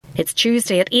It's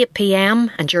Tuesday at 8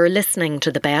 p.m. and you're listening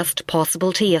to The Best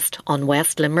Possible Taste on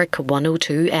West Limerick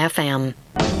 102 FM.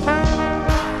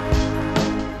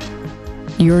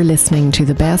 You're listening to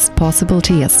The Best Possible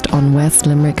Taste on West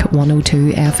Limerick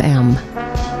 102 FM.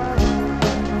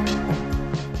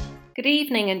 Good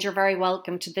evening and you're very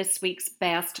welcome to this week's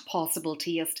Best Possible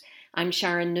Taste. I'm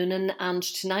Sharon Noonan and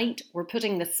tonight we're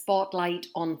putting the spotlight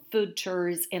on food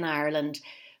tours in Ireland.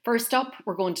 First up,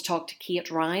 we're going to talk to Kate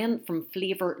Ryan from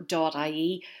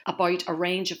Flavour.ie about a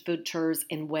range of food tours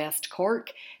in West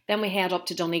Cork. Then we head up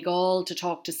to Donegal to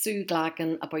talk to Sue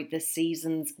Glacken about this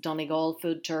season's Donegal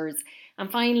food tours.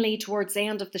 And finally, towards the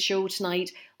end of the show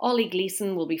tonight, Ollie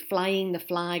Gleeson will be flying the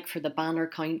flag for the Banner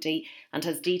County and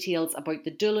has details about the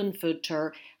Doolan food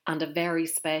tour and a very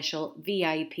special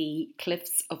VIP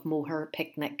Cliffs of Moher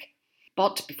picnic.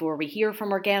 But before we hear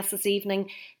from our guests this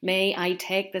evening, may I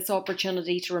take this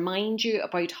opportunity to remind you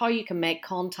about how you can make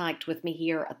contact with me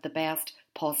here at The Best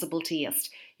Possible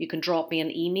Taste. You can drop me an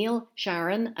email,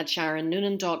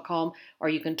 sharon@sharonnoonan.com, or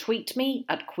you can tweet me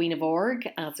at Queen of Org,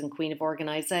 as in Queen of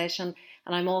Organisation,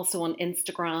 and I'm also on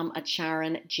Instagram at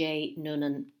Sharon J.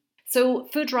 Noonan. So,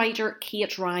 food writer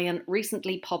Kate Ryan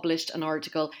recently published an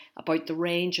article about the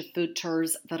range of food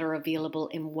tours that are available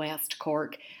in West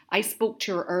Cork. I spoke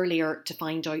to her earlier to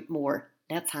find out more.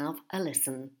 Let's have a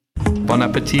listen. Bon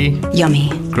appetit.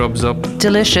 Yummy. Grubs up.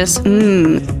 Delicious.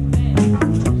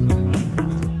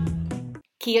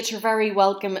 Kate, you're very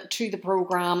welcome to the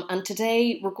programme, and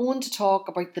today we're going to talk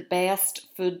about the best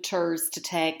food tours to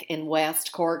take in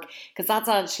West Cork, because that's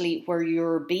actually where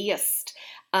you're based.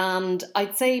 And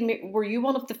I'd say, were you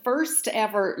one of the first to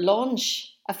ever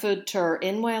launch a food tour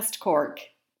in West Cork?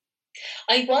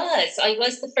 I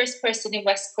was the first person in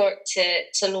West Cork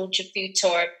to launch a food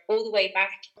tour all the way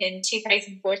back in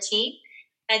 2014.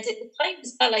 And at the time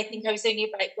as well, I think I was only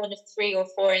about one of 3 or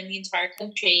 4 in the entire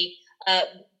country,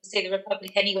 say the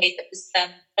Republic anyway, that was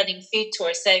running food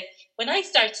tours. So when I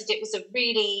started, it was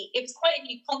quite a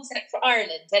new concept for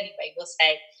Ireland anyway, we'll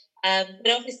say. But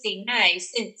obviously now,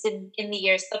 since in the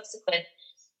years subsequent,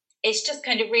 it's just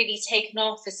kind of really taken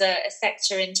off as a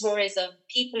sector in tourism.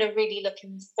 People are really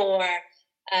looking for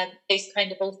those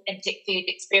kind of authentic food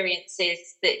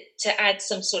experiences to add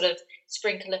some sort of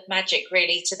sprinkle of magic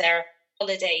really to their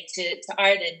holiday to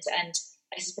Ireland. And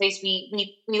I suppose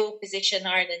we all position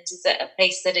Ireland as a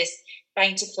place that is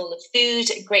bountiful of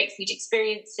food and great food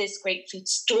experiences, great food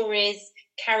stories,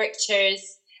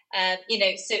 characters.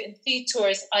 So in food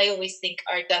tours, I always think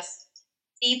are just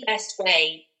the best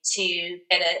way to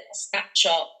get a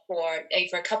snapshot for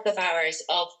over a couple of hours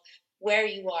of where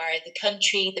you are, the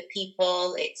country, the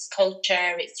people, its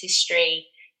culture, its history.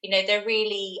 They're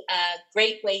really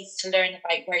great ways to learn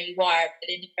about where you are, but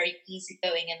in a very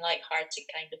easygoing and light-hearted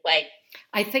kind of way.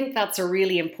 I think that's a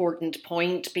really important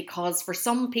point, because for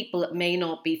some people it may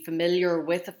not be familiar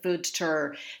with a food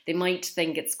tour. They might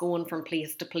think it's going from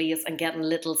place to place and getting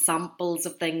little samples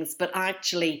of things, but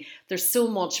actually there's so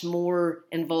much more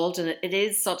involved in it. It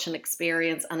is such an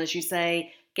experience, and as you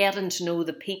say, getting to know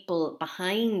the people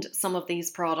behind some of these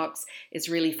products is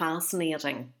really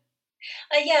fascinating.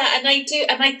 And I do,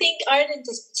 and I think Ireland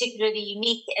is particularly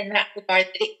unique in that regard,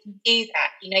 that it can do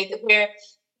that. That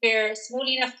we're a small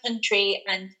enough country,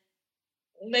 and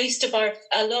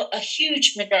a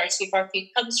huge majority of our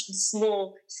food comes from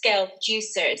small scale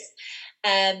producers,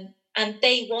 and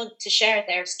they want to share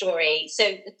their story. So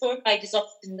the tour guide is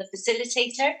often the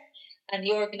facilitator and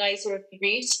the organizer of the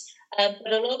route.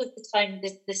 But a lot of the time,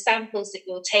 the samples that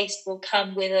you'll taste will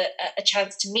come with a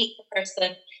chance to meet the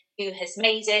person who has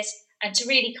made it, and to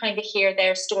really kind of hear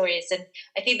their stories. And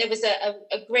I think there was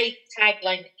a great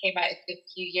tagline that came out a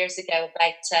few years ago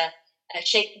about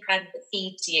shake the hand that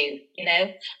feeds you,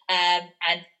 and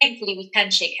thankfully we can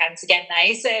shake hands again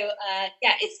now. So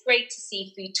it's great to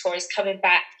see food tours coming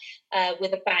back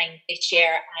with a bang this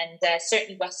year, and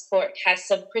certainly West Cork has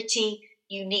some pretty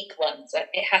unique ones,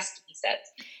 it has to be said.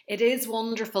 It is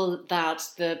wonderful that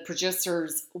the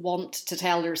producers want to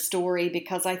tell their story,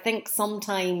 because I think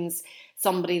sometimes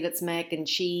somebody that's making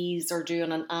cheese or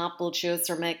doing an apple juice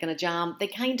or making a jam, they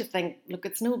kind of think, look,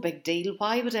 it's no big deal.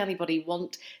 Why would anybody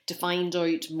want to find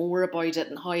out more about it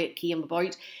and how it came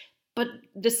about? But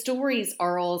the stories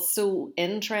are all so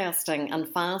interesting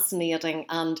and fascinating,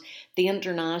 and the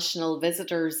international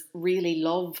visitors really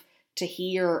love to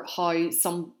hear how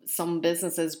some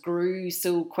businesses grew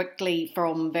so quickly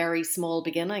from very small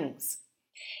beginnings.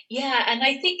 Yeah, and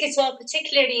I think as well,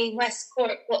 particularly in West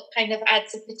Cork, what kind of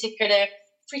adds a particular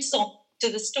frisson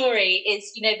to the story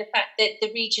is, the fact that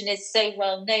the region is so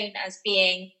well known as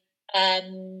being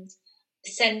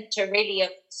the centre really of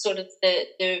sort of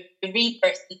the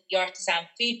rebirth of the artisan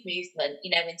food movement,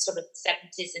 in sort of the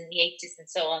 70s and the 80s and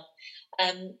so on.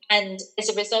 And as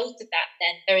a result of that,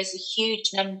 then there is a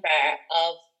huge number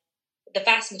of the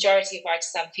vast majority of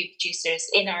artisan food producers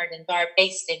in Ireland are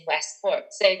based in West Cork.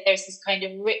 So there's this kind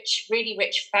of rich, really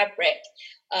rich fabric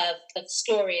of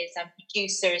stories and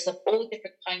producers of all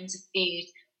different kinds of food.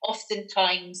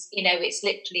 Oftentimes, it's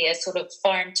literally a sort of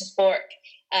farm to fork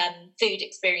food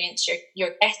experience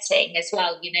you're getting as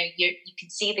well. You can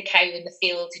see the cow in the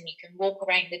field and you can walk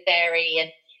around the dairy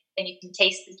and you can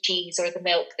taste the cheese or the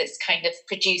milk that's kind of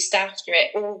produced after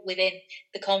it, all within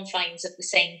the confines of the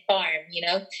same farm.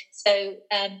 So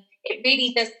it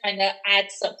really does kind of add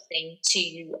something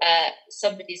to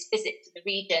somebody's visit to the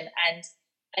region. And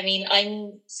I mean,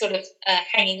 I'm sort of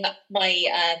hanging up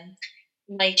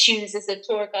my shoes as a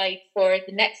tour guide for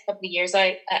the next couple of years.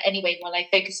 Anyway, while I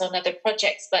focus on other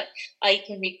projects, but I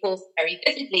can recall very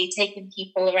vividly taking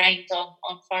people around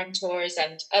on farm tours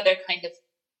and other kind of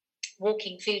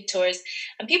walking food tours,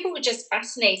 and people were just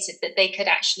fascinated that they could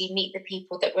actually meet the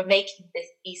people that were making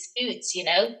these foods.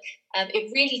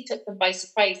 It really took them by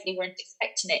surprise. They weren't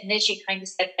expecting it, and as you kind of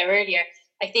said there earlier,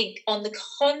 I think on the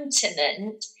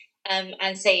continent,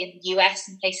 and say in the US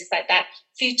and places like that,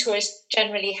 food tours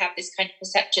generally have this kind of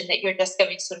perception that you're just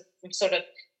going from sort of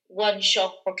one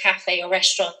shop or cafe or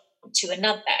restaurant to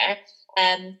another,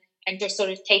 and you're sort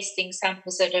of tasting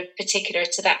samples that are particular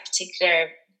to that particular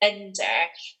vendor,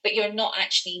 but you're not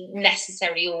actually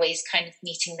necessarily always kind of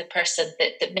meeting the person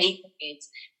that made the foods.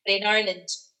 But in Ireland,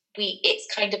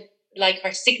 it's kind of like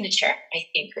our signature, I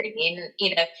think, really.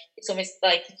 And, it's almost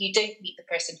like if you don't meet the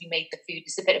person who made the food,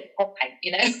 it's a bit of a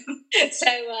pop-out. So,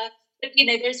 but,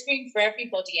 there's room for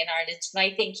everybody in Ireland. And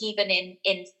I think even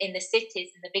in the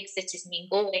cities, in the big cities, I mean,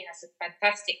 Galway has a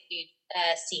fantastic food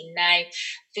scene now,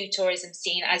 food tourism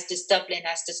scene, as does Dublin,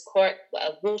 as does Cork,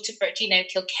 Waterford,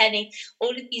 Kilkenny.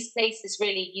 All of these places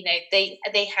really,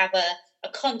 they have a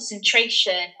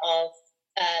concentration of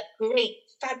great,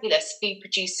 fabulous food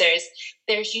producers.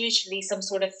 There's usually some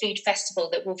sort of food festival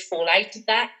that will fall out of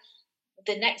that.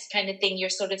 The next kind of thing you're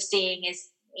sort of seeing is,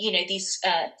 these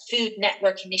food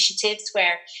network initiatives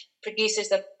where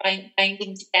producers are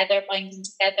binding together and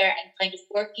kind of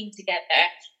working together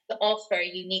to offer a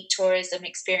unique tourism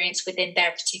experience within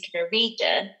their particular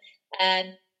region.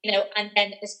 And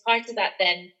then as part of that,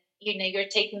 then you're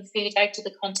taking food out of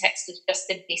the context of just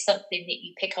simply something that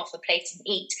you pick off a plate and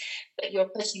eat, but you're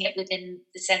putting it within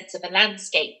the sense of a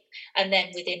landscape. And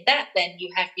then within that, then you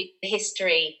have the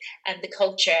history and the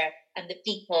culture and the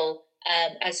people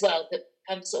as well that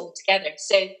comes all together.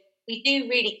 So we do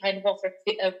really kind of offer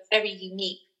a very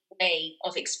unique way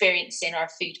of experiencing our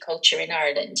food culture in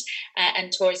Ireland,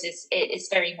 and tours is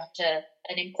very much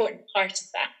an important part of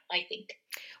that, I think.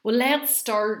 Well, let's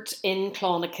start in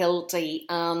Clonakilty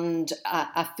and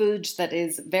a food that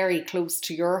is very close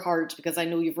to your heart, because I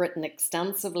know you've written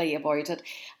extensively about it,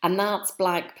 and that's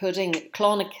black pudding.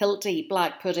 Clonakilty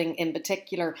black pudding in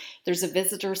particular. There's a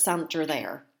visitor centre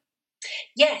there.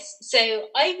 Yes, so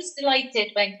I was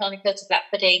delighted when Clonakilty Black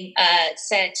Pudding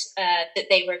said that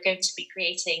they were going to be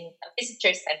creating a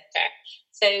visitor centre.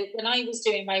 So when I was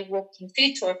doing my walking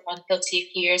food tour of Clonakilty a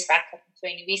few years back, up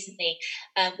until only recently,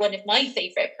 one of my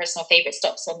personal favourite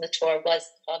stops on the tour was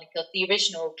Clonakilty, the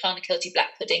original Clonakilty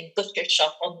Black Pudding butcher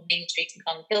shop on the main street in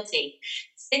Clonakilty.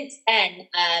 Since then,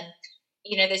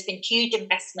 there's been huge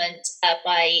investment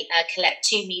by Colette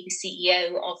Toomey, the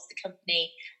CEO of the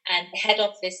company, and the head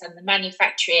office and the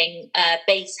manufacturing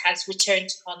base has returned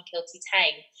to Clonakilty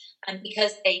town. And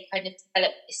because they kind of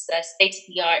developed this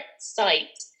state-of-the-art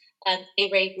site, they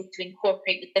were able to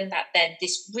incorporate within that then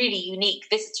this really unique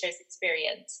visitors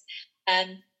experience.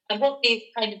 And what they've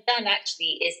kind of done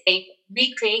actually is they've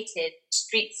recreated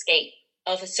streetscape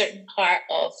of a certain part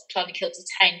of Clonakilty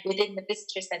town within the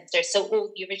visitor centre. So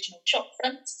all the original shop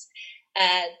fronts,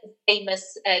 the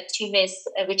famous Toomey's,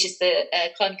 which is the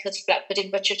Clonakilty Black Pudding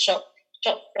Butcher shop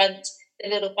front, the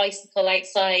little bicycle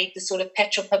outside, the sort of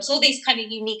petrol pubs, all these kind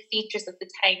of unique features of the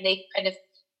town, they kind of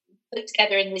put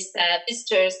together in this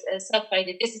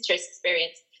self-guided visitors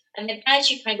experience. And then as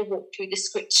you kind of walk through the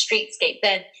streetscape,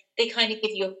 then they kind of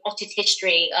give you a potted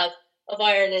history of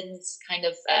Ireland's kind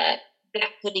of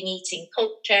black pudding eating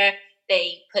culture.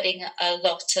 They put in a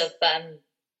lot of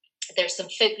there's some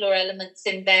folklore elements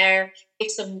in there.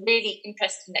 There's some really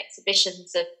interesting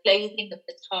exhibitions of clothing of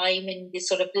the time in the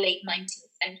sort of late 19th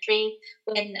century,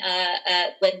 when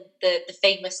the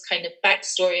famous kind of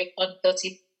backstory of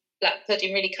Clonakilty Black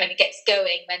Pudding really kind of gets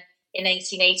going, when in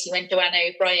 1880, when Joanna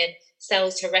O'Brien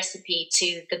sells her recipe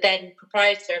to the then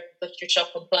proprietor of the butcher shop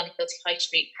on Clonakilty High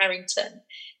Street, Harrington.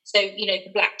 So,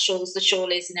 the Black Shawls, the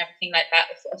Shawleys, and everything like that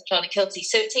of Clonakilty.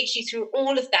 So it takes you through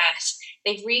all of that.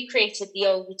 They've recreated the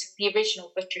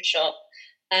original butcher shop.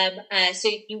 So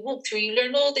you walk through, you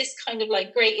learn all this kind of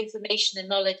like great information and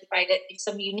knowledge about it. There's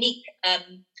some unique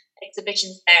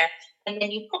exhibitions there, and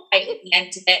then you pop out at the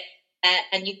end of it,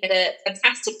 and you get a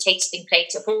fantastic tasting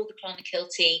plate of all the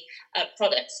Clonakilty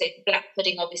products. So the black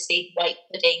pudding, obviously, white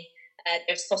pudding.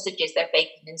 There's sausages, there's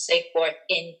bacon, and so forth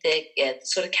in the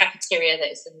sort of cafeteria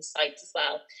that is in the site as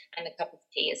well, and a cup of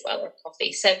tea as well, or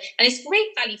coffee. So, and it's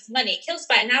great value for money. It kills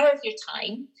about an hour of your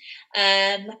time,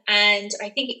 and I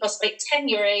think it costs about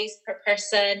 €10 per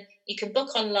person. You can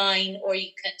book online, or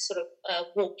you can sort of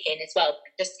walk in as well.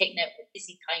 Just take note of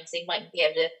busy times; they mightn't be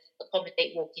able to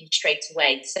accommodate walking straight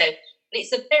away. So,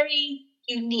 it's a very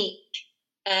unique,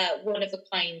 one of a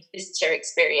kind visitor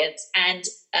experience, and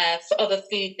of a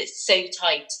food that's so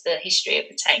tied to the history of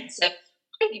the town. So, I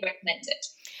highly recommend it.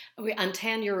 Okay, and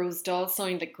 €10 does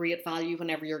sound like great value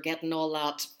whenever you're getting all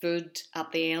that food at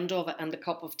the end of it and the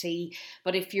cup of tea.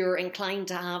 But if you're inclined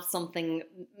to have something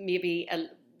maybe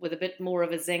with a bit more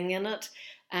of a zing in it,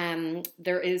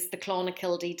 there is the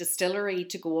Clonakilty Distillery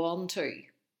to go on to.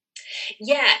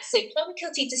 Yeah, so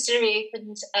Clonakilty Distillery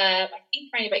opened, I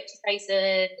think, around about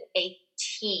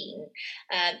 2018.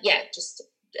 Just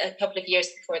a couple of years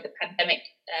before the pandemic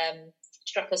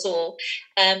struck us all.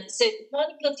 So the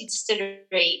Clonakilty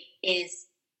Distillery is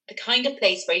the kind of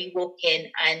place where you walk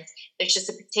in and there's just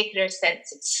a particular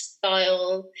sense of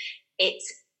style.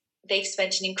 They've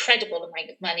spent an incredible amount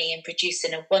of money in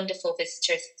producing a wonderful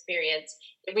visitor's experience.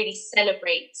 It really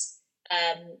celebrates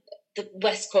the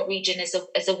Westcourt region as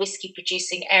a whiskey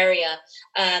producing area.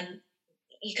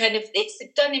 It's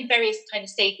done in various kind of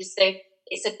stages. So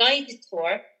it's a guided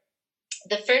tour.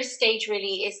 The first stage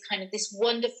really is kind of this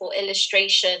wonderful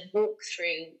illustration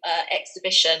walkthrough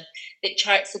exhibition that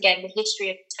charts again the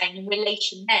history of the town in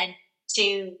relation then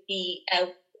to the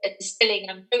distilling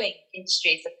and brewing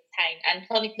industries of the town. And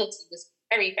Clonakilty was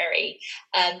very, very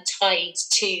tied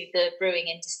to the brewing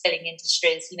and distilling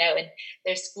industries, and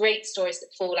there's great stories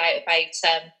that fall out about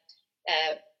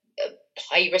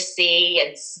piracy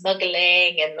and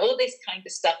smuggling and all this kind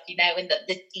of stuff, and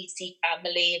the DC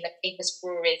family and the famous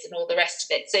breweries and all the rest of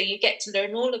it. So you get to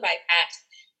learn all about that,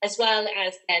 as well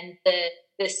as then the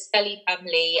Scully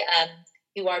family,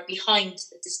 who are behind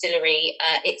the distillery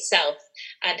itself,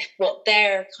 and what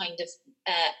their kind of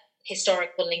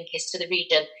historical link is to the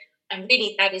region. And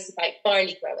really that is about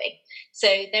barley growing. So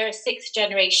they're a 6th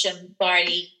generation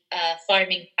barley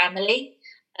farming family,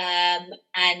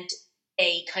 and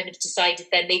they kind of decided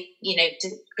then to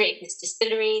create this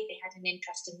distillery. They had an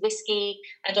interest in whiskey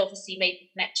and obviously made the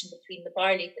connection between the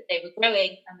barley that they were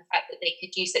growing and the fact that they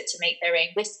could use it to make their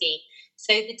own whiskey.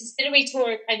 So the distillery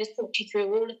tour kind of talked you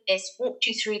through all of this, walked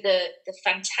you through the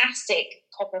fantastic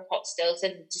copper pot stills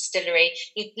in the distillery.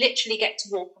 You literally get to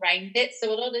walk around it. So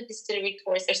a lot of distillery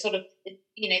tours are sort of,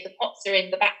 the pots are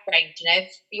in the background, but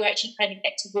you actually kind of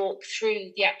get to walk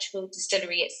through the actual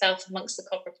distillery itself amongst the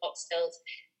copper pot stills.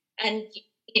 And,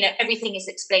 everything is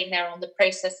explained there on the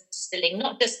process of distilling,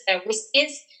 not just their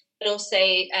whiskies, but also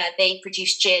they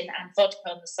produce gin and vodka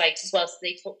on the site as well. So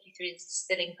they talk you through the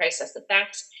distilling process of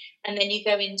that. And then you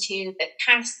go into the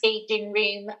cask aging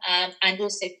room and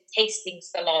also the tasting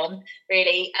salon,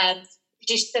 really,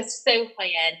 just so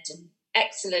high end and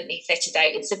excellently fitted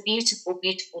out. It's a beautiful,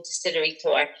 beautiful distillery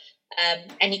tour.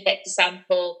 And you get to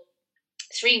sample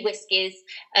 3 whiskies.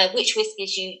 Which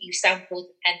whiskies you sample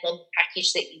depend on the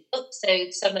package that you book. So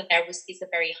some of their whiskies are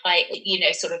very high,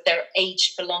 sort of they're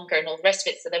aged for longer and all the rest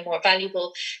of it, so they're more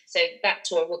valuable. So that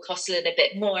tour will cost a little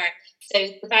bit more. So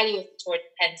the value of the tour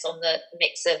depends on the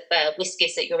mix of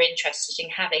whiskies that you're interested in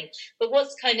having. But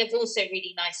what's kind of also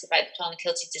really nice about the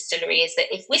Clonakilty Distillery is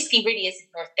that if whiskey really isn't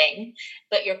your thing,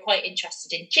 but you're quite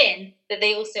interested in gin, that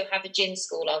they also have a gin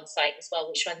school on site as well,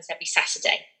 which runs every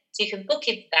Saturday. So you can book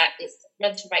in for that. It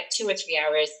runs for about 2 or 3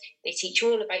 hours. They teach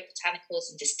you all about botanicals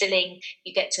and distilling.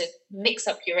 You get to mix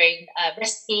up your own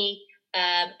recipe,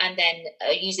 and then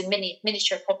using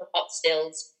miniature copper pot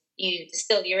stills, you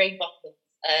distill your own bottle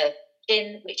of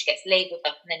gin, which gets labelled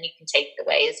up, and then you can take it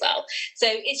away as well. So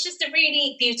it's just a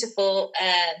really beautiful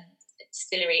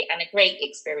distillery and a great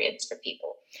experience for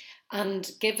people.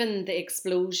 And given the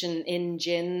explosion in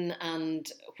gin and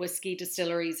whiskey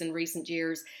distilleries in recent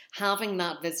years, having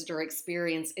that visitor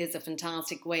experience is a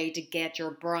fantastic way to get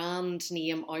your brand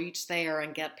name out there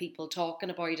and get people talking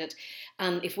about it.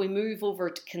 And if we move over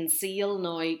to Kinsale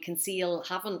now, Kinsale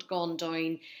haven't gone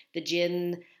down the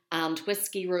gin and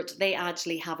whiskey route. They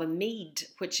actually have a mead,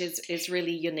 which is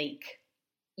really unique.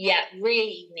 Yeah,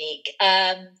 really unique.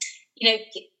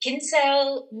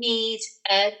 Kinsale Mead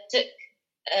took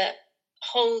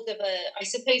hold of I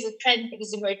suppose, a trend that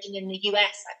was emerging in the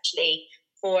US actually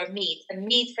for mead. And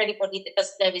mead, for anybody that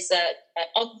doesn't know, is an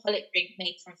alcoholic drink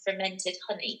made from fermented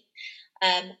honey.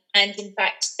 And in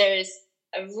fact, there's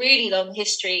a really long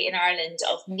history in Ireland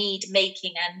of mead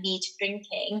making and mead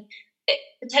drinking. It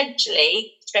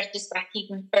potentially stretches back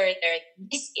even further than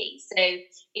whiskey. So,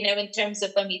 in terms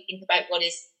of when we think about what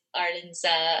is Ireland's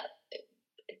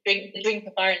the drink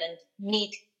of Ireland,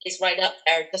 mead is right up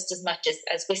there just as much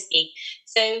as whiskey.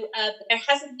 So there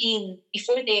hasn't been,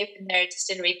 before they opened their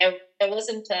distillery, there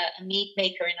wasn't a mead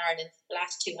maker in Ireland for the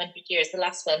last 200 years. The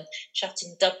last one shut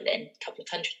in Dublin a couple of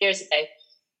hundred years ago.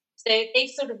 So they've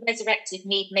sort of resurrected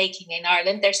mead making in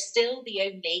Ireland. They're still the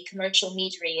only commercial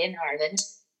meadery in Ireland.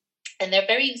 And they're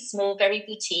very small, very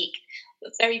boutique,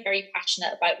 but very, very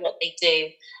passionate about what they do.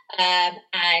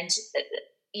 And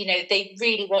they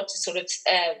really want to sort of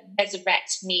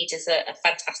resurrect mead as a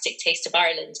fantastic taste of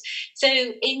Ireland. So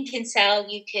in Kinsale,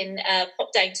 you can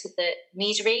pop down to the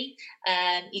meadery.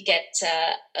 You get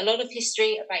a lot of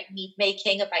history about mead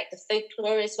making, about the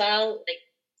folklore as well.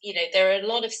 There are a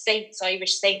lot of saints,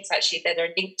 Irish saints actually, that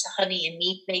are linked to honey and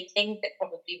mead making that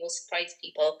probably will surprise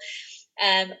people.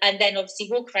 And then obviously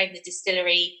walk around the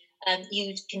distillery.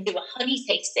 You can do a honey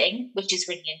tasting, which is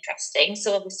really interesting.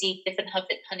 So obviously different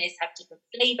honeys have different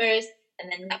flavours,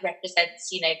 and then that represents,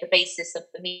 the basis of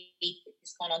the mead that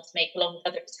has gone on to make along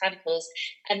with other botanicals.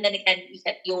 And then again, you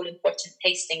get the all-important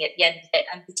tasting at the end of it,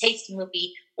 and the tasting will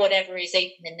be whatever is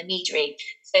open in the meadery.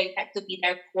 So that could be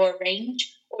their core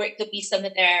range, or it could be some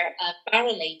of their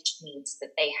barrel-aged meads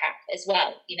that they have as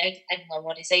well, depending on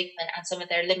what is open, and some of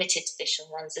their limited edition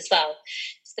ones as well.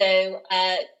 So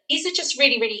these are just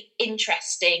really, really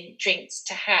interesting drinks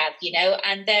to have,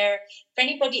 and they're, for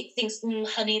anybody that thinks,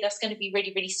 honey, that's going to be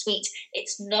really, really sweet,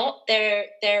 it's not. They're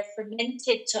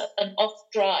fermented to an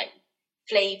off-dry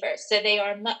flavour, so they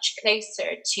are much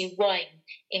closer to wine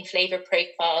in flavour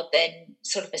profile than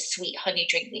sort of a sweet honey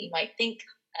drink that you might think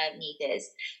mead is.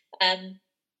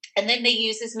 And then they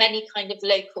use as many kind of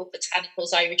local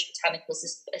botanicals, Irish botanicals,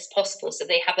 as possible. So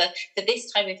they have for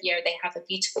this time of year, they have a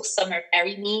beautiful summer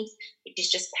berry mead, which is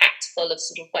just packed full of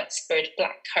sort of Wexford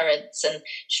black currants and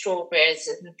strawberries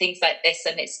and things like this.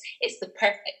 And it's the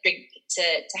perfect drink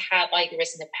to have either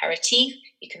as an aperitif.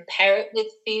 You can pair it with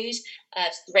food.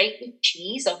 It's great with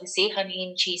cheese. Obviously, honey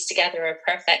and cheese together are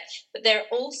perfect. But they're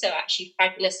also actually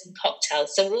fabulous in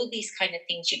cocktails. So all these kind of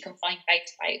things you can find out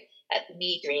about at the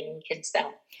meadery in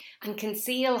Kinsale. And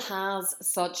Kinsale has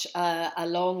such a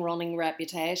long-running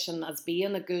reputation as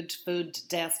being a good food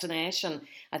destination.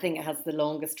 I think it has the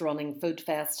longest-running food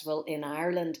festival in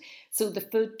Ireland. So the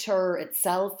food tour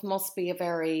itself must be a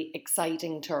very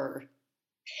exciting tour.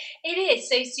 It is.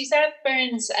 So Suzanne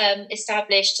Burns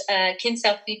established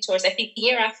Kinsale Food Tours, I think the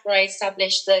year after I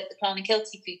established the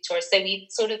Clonakilty Food Tours.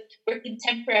 So we're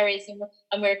contemporaries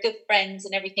and we're good friends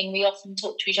and everything. We often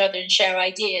talk to each other and share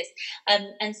ideas.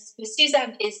 And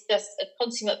Suzanne is just a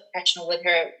consummate professional with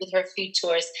her food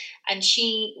tours, and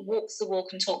she walks the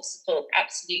walk and talks the talk,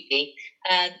 absolutely.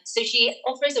 So she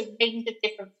offers a range of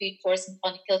different food tours in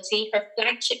Clonakilty. Her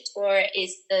flagship tour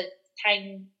is the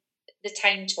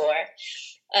town tour,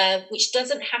 which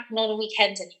doesn't happen on a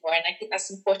weekend anymore. And I think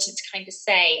that's important to kind of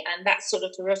say. And that's sort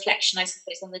of a reflection, I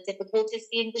suppose, on the difficulties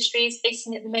the industry is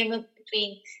facing at the moment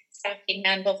between staffing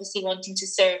and obviously wanting to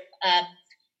serve,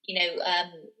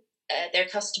 their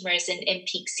customers in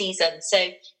peak season. So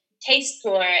Taste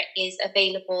Tour is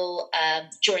available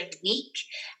during the week,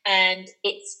 and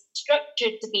it's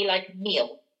structured to be like a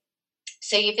meal.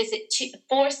 So you visit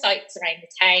 4 sites around the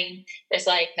town. There's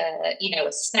like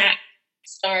a snack,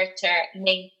 starter,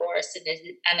 main course,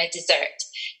 and a dessert.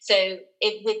 So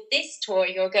with this tour,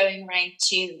 you're going around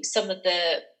to some of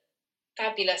the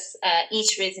fabulous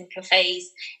eateries and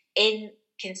cafes in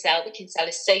Kinsale. The Kinsale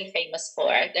is so famous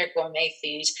for their gourmet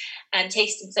food, and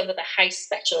tasting some of the house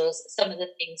specials. Some of the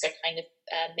things are kind of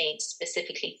made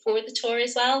specifically for the tour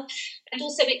as well. And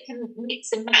also it can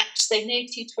mix and match. So no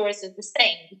 2 tours are the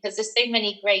same because there's so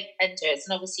many great vendors,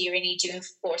 and obviously you're only doing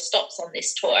 4 stops on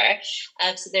this tour.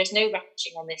 So there's no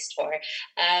rushing on this tour.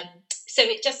 So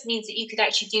it just means that you could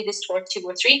actually do this tour 2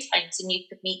 or 3 times, and you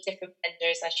could meet different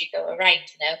vendors as you go around,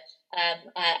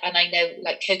 and I know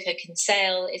like Coco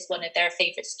Kinsale is one of their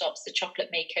favourite stops, the chocolate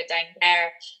maker down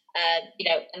there,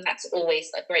 and that's always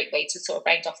a great way to sort of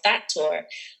round off that tour.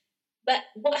 But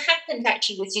what happened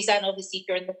actually with Suzanne, obviously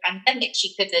during the pandemic,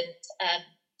 she couldn't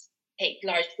take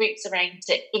large groups around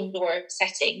to indoor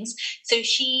settings. So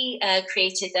she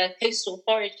created a coastal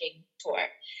foraging tour.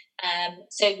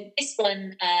 So this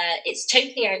one, it's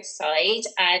totally outside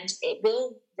and it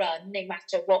will run no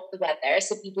matter what the weather.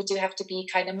 So people do have to be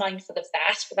kind of mindful of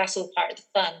that, but that's all part of the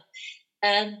fun.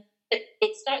 But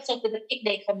it starts off with a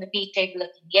picnic on the beach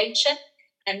overlooking the ocean.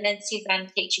 And then Suzanne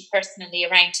takes you personally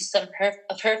around to some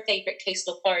of her favourite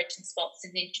coastal foraging spots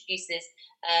and introduces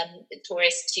the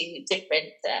tourists to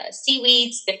different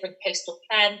seaweeds, different coastal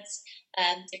plants,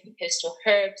 different coastal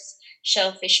herbs,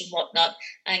 shellfish and whatnot,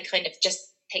 and kind of just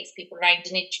takes people around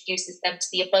and introduces them to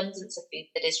the abundance of food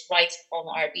that is right on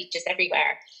our beaches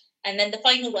everywhere. And then the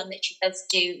final one that she does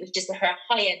do, which is her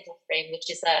high-end offering,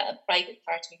 which is a private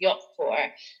charter yacht tour.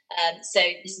 So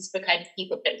this is for kind of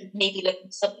people that maybe looking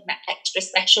for something that extra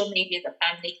special, maybe as a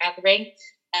family gathering.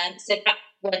 So that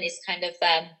one is kind of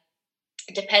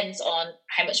depends on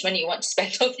how much money you want to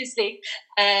spend, obviously,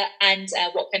 and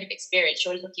what kind of experience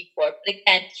you're looking for. But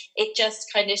again, it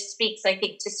just kind of speaks, I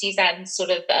think, to Suzanne's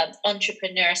sort of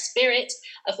entrepreneur spirit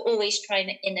of always trying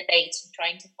to innovate and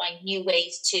trying to find new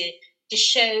ways to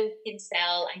show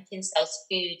Kinsale and Kinsale's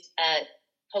food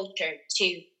culture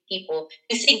to people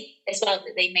who think as well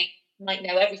that they might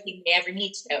know everything they ever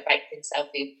need to know about Kinsale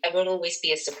food. There will always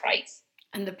be a surprise.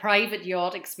 And the private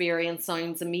yacht experience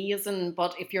sounds amazing,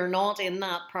 but if you're not in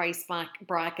that price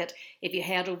bracket, if you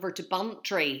head over to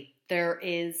Bantry, there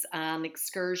is an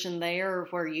excursion there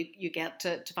where you get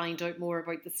to find out more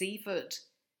about the seafood.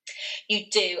 You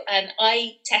do, and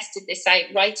I tested this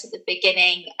out right at the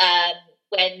beginning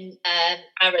when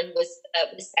Aaron was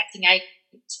setting out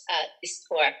this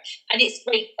tour, and it's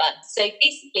great fun. So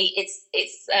basically,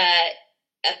 it's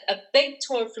a boat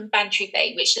tour from Bantry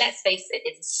Bay, which, let's face it,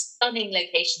 is a stunning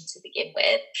location to begin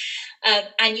with.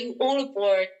 And you all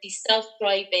aboard these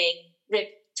self-driving rib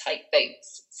type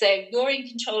boats. So you're in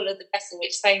control of the vessel,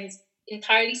 which sounds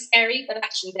entirely scary, but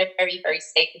actually they're very, very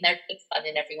safe and they're good fun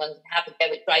and everyone can have a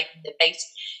go at driving the boat.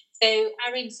 So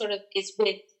Aaron sort of is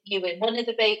with you in one of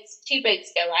the boats, two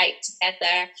boats go out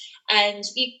together, and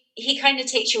he kind of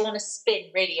takes you on a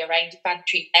spin really around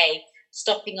Bantry Bay,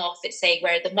 stopping off at, say,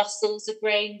 where the mussels are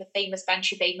grown, the famous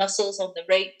Bantry Bay mussels on the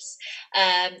ropes,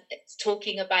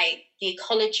 talking about the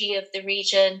ecology of the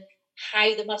region,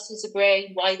 how the mussels are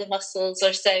grown, why the mussels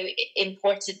are so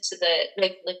important to the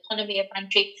local economy of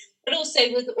Bantry, but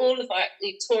also with all of our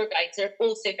tour guides are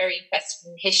also very interested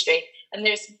in history. And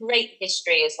there's great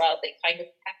history as well that kind of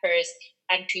peppers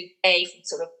Bantry Bay from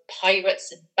sort of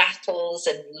pirates and battles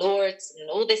and lords and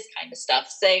all this kind of stuff.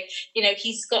 So,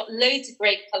 he's got loads of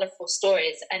great colourful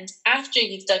stories. And after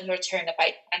you've done your turn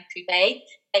about Bantry Bay,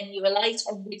 then you alight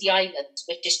on Woody Island,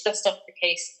 which is just off the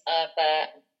coast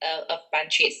of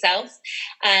Bantry itself.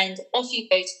 And off you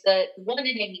go to the one and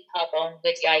only pub on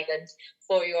Woody Island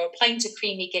for your pint of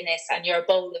creamy Guinness and your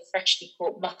bowl of freshly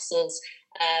caught mussels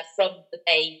from the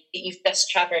bay that you've just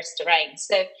traversed around.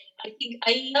 So I think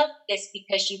I love this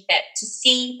because you get to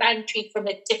see Bantry from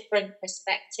a different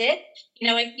perspective.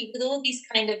 I think with all these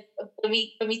kind of, when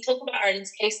we talk about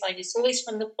Ireland's coastline, it's always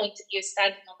from the point of view of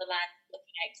standing on the land,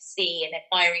 looking out to sea and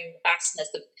admiring the vastness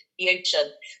of the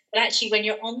ocean. But actually, when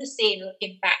you're on the sea and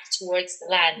looking back towards the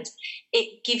land,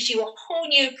 it gives you a whole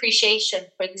new appreciation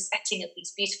for the setting of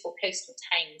these beautiful coastal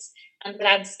towns and the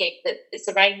landscape that's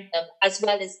around them, as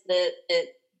well as the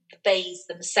bays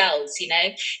themselves,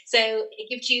 So it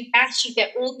gives you that, you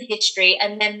get all the history,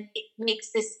 and then it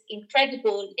makes this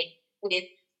incredible link with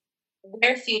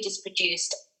where food is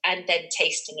produced and then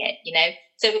tasting it,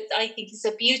 So I think it's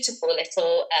a beautiful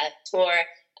little tour.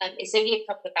 It's only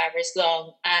a couple of hours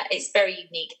long. It's very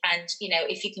unique. And,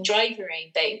 if you can drive your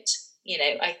own boat,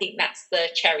 I think that's the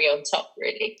cherry on top,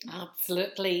 really.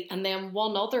 Absolutely. And then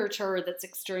one other tour that's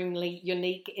extremely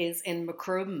unique is in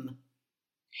Macroom.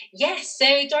 Yes, so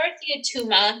Dorothy and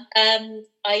Tuma,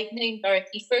 I've known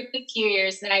Dorothy for a good few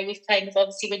years now. We've kind of,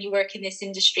 obviously, when you work in this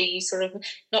industry, you sort of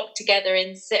knock together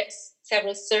in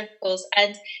several circles.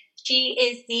 And she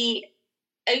is the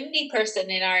only person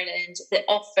in Ireland that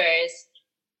offers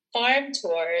farm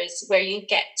tours where you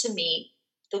get to meet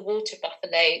the water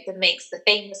buffalo that makes the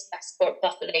famous Westport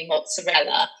buffalo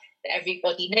mozzarella that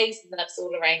everybody knows and loves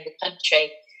all around the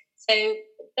country. So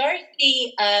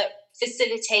Dorothy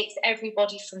facilitates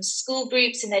everybody from school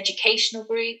groups and educational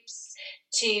groups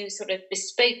to sort of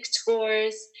bespoke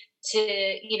tours to,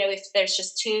 if there's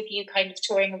just two of you kind of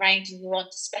touring around and you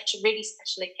want a really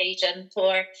special occasion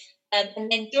tour.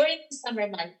 And then during the summer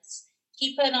months,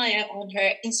 keep an eye out on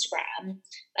her Instagram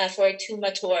for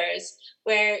Tuma Tours,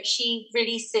 where she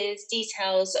releases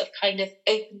details of kind of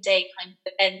open day kind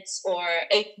of events or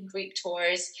open group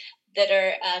tours that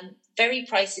are very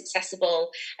price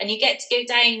accessible. And you get to go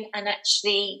down and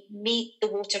actually meet the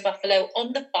water buffalo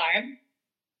on the farm,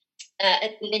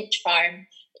 at the Lynch Farm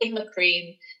in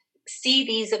Macroom, see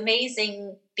these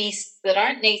amazing beasts that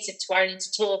aren't native to Ireland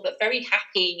at all, but very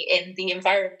happy in the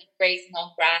environment, grazing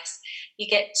on grass. You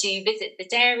get to visit the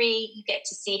dairy, you get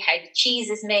to see how the cheese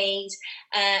is made,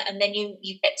 and then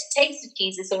you get to taste the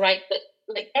cheeses, all right. But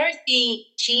like Dorothy,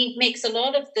 she makes a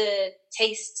lot of the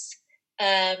tastes,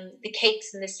 the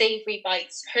cakes and the savoury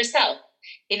bites herself.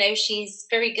 She's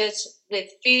very good with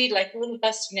food, like all of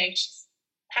us. She's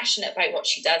passionate about what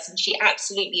she does, and she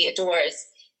absolutely adores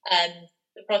um,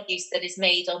 the produce that is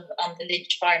made on the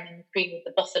Lynch farm in Cream with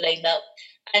the buffalo milk.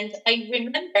 And I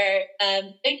remember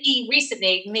only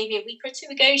recently, maybe a week or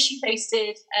two ago, she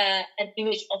posted an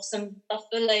image of some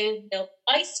buffalo milk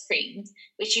ice cream,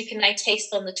 which you can now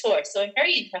taste on the tour. So I'm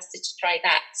very interested to try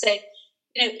that. So,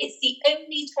 it's the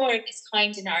only tour of its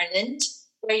kind in Ireland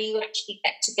where you actually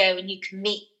get to go and you can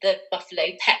meet the buffalo,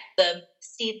 pet them,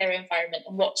 see their environment,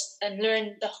 and watch and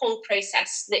learn the whole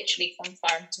process, literally from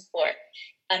farm to fork.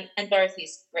 And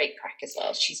Dorothy's great crack as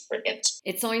well. She's brilliant.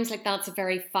 It sounds like that's a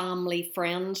very family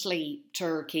friendly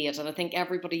tour, Kate, and I think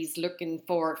everybody's looking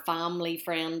for family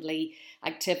friendly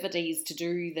activities to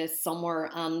do this summer.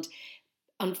 And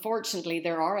unfortunately,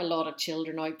 there are a lot of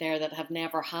children out there that have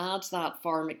never had that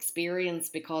farm experience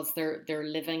because they're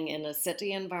living in a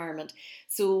city environment.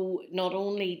 So not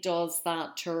only does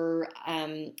that tour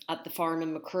at the farm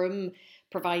in Macroom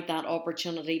provide that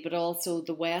opportunity, but also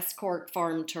the West Cork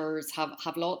farm tours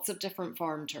have lots of different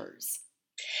farm tours.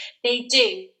 They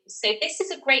do. So this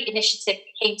is a great initiative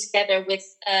that came together with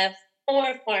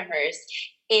 4 farmers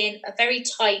in a very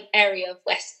tight area of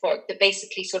West Cork that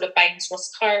basically sort of bounds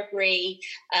Rosscarbery,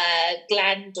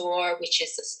 Glandore, which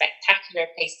is a spectacular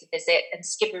place to visit, and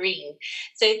Skibbereen.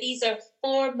 So these are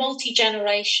 4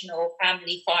 multi-generational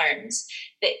family farms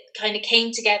that kind of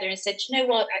came together and said, you know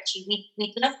what, actually,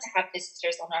 we'd love to have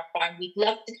visitors on our farm. We'd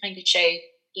love to kind of show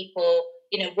people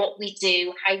what we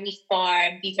do, how we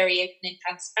farm, be very open and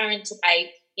transparent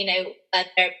about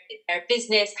their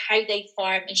business, how they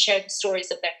farm, and share the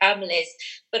stories of their families.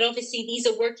 But obviously these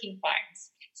are working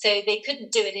farms, so they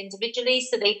couldn't do it individually,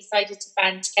 so they decided to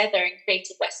band together and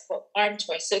created West Cork Farm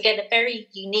Tour. So again, a very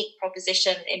unique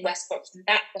proposition in West Cork from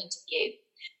that point of view.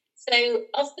 So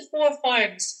of the 4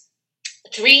 farms,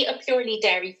 3 are purely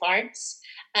dairy farms.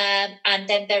 And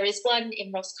then there is one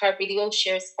in Rosscarbery, the Old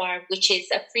Shears Farm, which is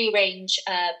a free-range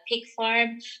pig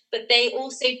farm. But they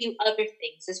also do other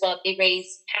things as well. They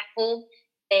raise cattle,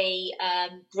 they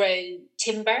grow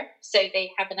timber, so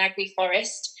they have an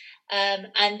agri-forest.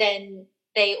 And then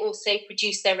they also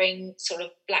produce their own sort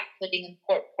of black pudding and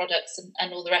pork products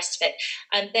and all the rest of it.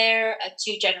 And they're a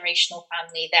 2-generational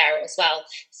family there as well.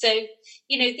 So,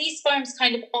 these farms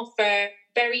kind of offer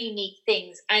very unique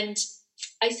things. And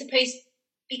I suppose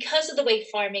because of the way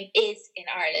farming is in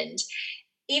Ireland,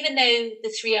 even though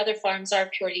the 3 other farms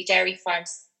are purely dairy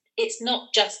farms, it's not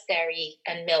just dairy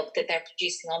and milk that they're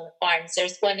producing on the farms.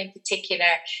 There's one in particular,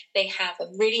 they have a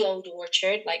really old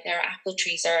orchard, like their apple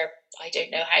trees are, I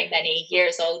don't know how many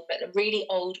years old, but a really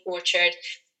old orchard.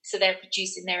 So they're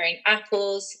producing their own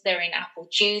apples, their own apple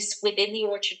juice. Within the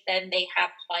orchard, then they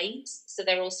have hives, so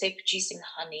they're also producing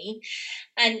honey.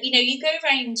 And you go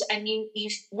around and you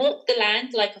walk the land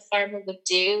like a farmer would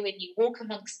do, and you walk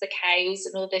amongst the cows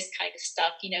and all this kind of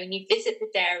stuff. And you visit the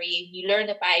dairy and you learn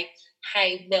about how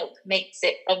milk makes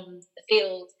it from the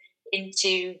field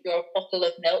into your bottle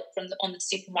of milk on the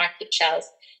supermarket shelves.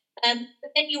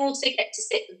 But then you also get to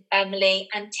sit with the family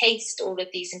and taste all of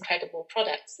these incredible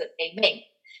products that they make.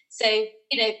 So,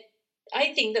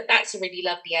 I think that that's a really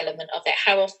lovely element of it.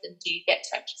 How often do you get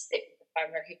to actually sit with the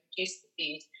farmer who produced the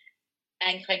food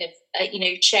and kind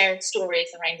of, share stories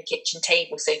around the kitchen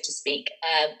table, so to speak,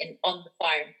 on the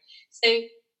farm? So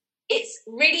it's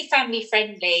really family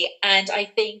friendly. And I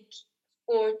think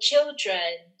for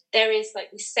children, there is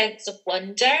like this sense of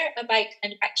wonder about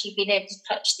kind of actually being able to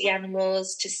touch the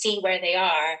animals, to see where they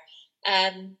are.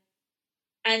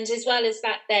 And as well as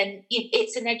that, then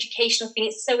it's an educational thing.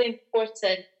 It's so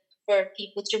important for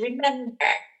people to remember,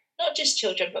 not just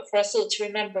children, but for us all to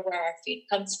remember where our food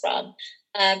comes from.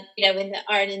 In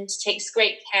Ireland takes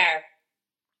great care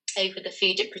over the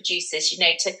food it produces,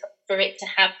 for it to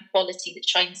have the quality that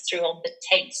shines through on the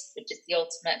taste, which is the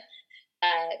ultimate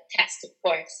test, of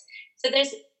course. So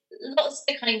there's lots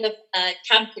to kind of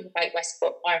champion about West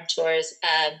Cork Farm Tours.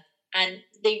 And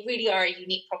they really are a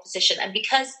unique proposition. And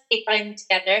because they bind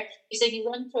together, there's only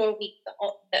one tour a week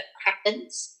that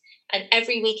happens. and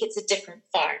every week it's a different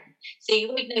farm. So you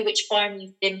won't know which farm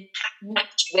you've been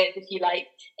matched with, if you like,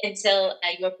 until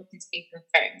your booking's been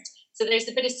confirmed. So there's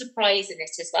a bit of surprise in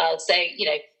it as well. So,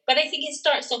 but I think it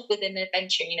starts off with an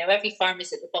adventure. Every farm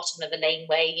is at the bottom of the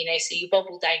laneway, so you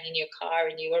bobble down in your car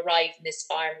and you arrive in this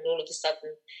farm, and all of a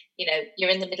sudden, you're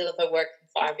in the middle of a working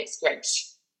farm. It's great.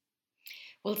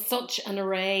 Well, such an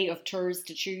array of tours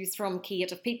to choose from,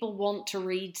 Kate. If people want to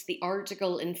read the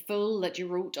article in full that you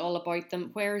wrote all about them,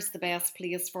 where's the best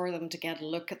place for them to get a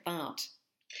look at that?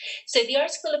 So the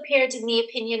article appeared in The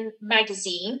Opinion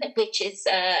magazine, which is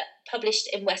published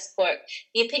in West Cork.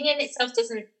 The Opinion itself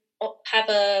doesn't have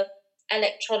a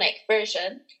electronic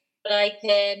version, but I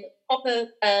can pop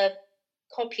a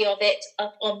copy of it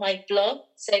up on my blog.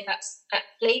 So that's at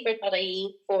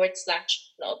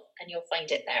flavour.ie/blog, and you'll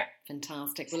find it there.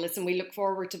 Fantastic. Well, listen, we look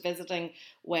forward to visiting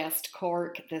West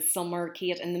Cork this summer,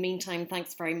 Kate. In the meantime,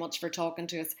 thanks very much for talking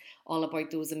to us all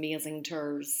about those amazing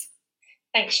tours.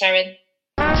 Thanks, Sharon.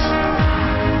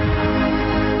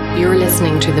 You're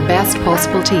listening to The Best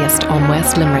Possible Taste on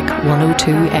West Limerick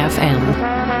 102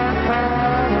 FM.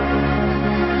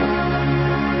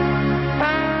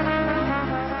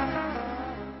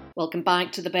 Welcome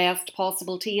back to The Best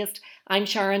Possible Taste. I'm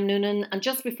Sharon Noonan, and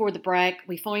just before the break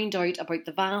we found out about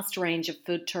the vast range of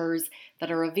food tours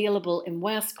that are available in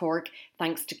West Cork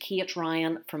thanks to Kate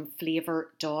Ryan from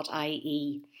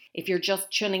flavour.ie. If you're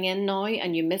just tuning in now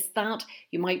and you missed that,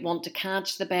 you might want to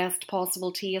catch The Best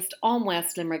Possible Taste on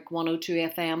West Limerick 102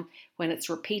 FM when it's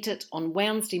repeated on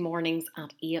Wednesday mornings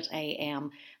at 8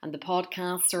 a.m. And the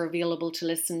podcasts are available to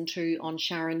listen to on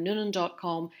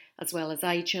SharonNoonan.com as well as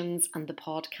iTunes and the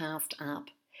podcast app.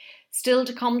 Still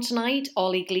to come tonight,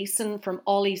 Ollie Gleeson from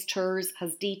Ollie's Tours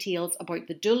has details about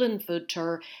the Doolin Food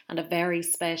Tour and a very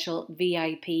special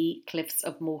VIP Cliffs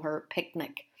of Moher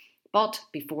picnic. But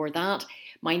before that,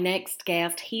 my next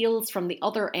guest hails from the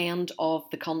other end of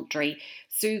the country.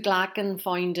 Sue Glacken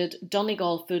founded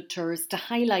Donegal Food Tours to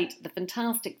highlight the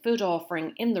fantastic food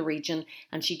offering in the region,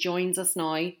 and she joins us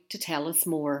now to tell us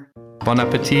more. Bon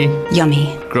appetit.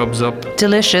 Yummy. Grubs up.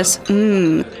 Delicious.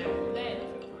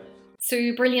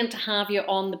 Sue, brilliant to have you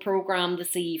on the programme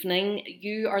this evening.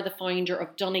 You are the founder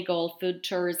of Donegal Food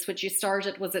Tours, which you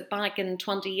started, was it back in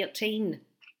 2018?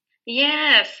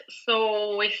 Yes,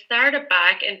 so we started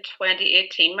back in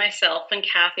 2018, myself and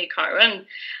Kathy Cowan.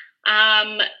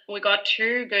 We got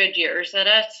 2 good years at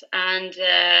it, and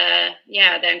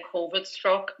then COVID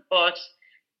struck, but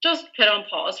just put on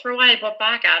pause for a while, but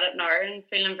back at it now and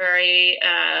feeling very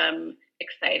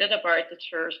excited about the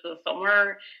tours for the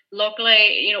summer.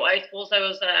 Luckily, I suppose I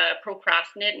was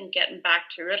procrastinating getting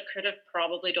back to it. Could have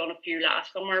probably done a few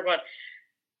last summer, but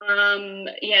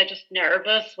just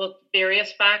nervous with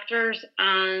various factors,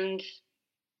 and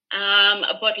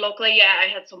but luckily, I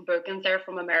had some bookings there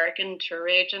from American tour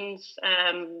agents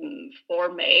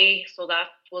for May, so that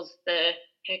was the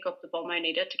pick up the bum I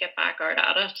needed to get back out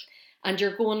at it. And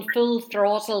you're going full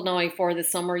throttle now for the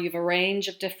summer. You've a range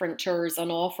of different tours on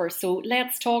offer, so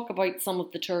let's talk about some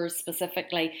of the tours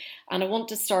specifically, and I want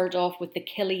to start off with the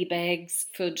Killybegs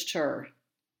food tour.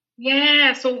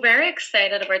 Yeah, so very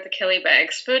excited about the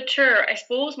Killybegs food tour. I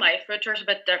suppose my food tour is a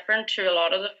bit different to a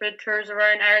lot of the food tours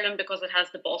around Ireland because it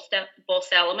has the bus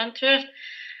element to it.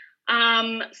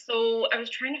 So I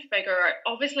was trying to figure out,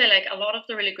 obviously, like a lot of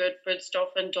the really good food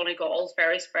stuff in Donegal is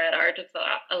very spread out. It's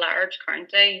a large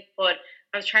county, but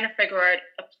I was trying to figure out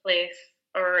a place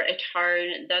or a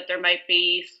town that there might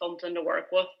be something to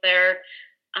work with there,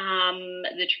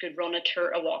 that you could run a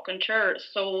walking tour.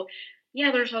 So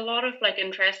yeah, there's a lot of like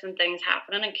interesting things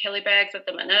happening in Killybegs at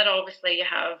the minute. Obviously, you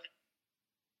have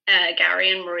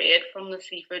Gary and Mairead from the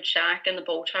Seafood Shack and the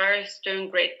Boat House doing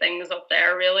great things up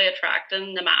there, really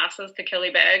attracting the masses to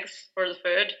Killybegs for the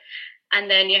food. And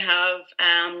then you have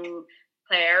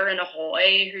Claire in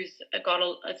Ahoy, who's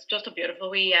it's just a beautiful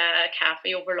wee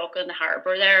cafe overlooking the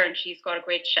harbour there, and she's got a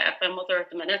great chef in with her at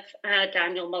the minute,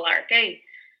 Daniel Malarkey.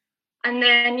 And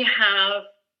then you have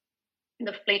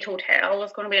the Fleet Hotel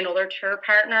is going to be another tour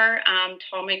partner.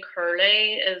 Tommy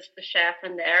Curley is the chef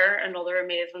in there, another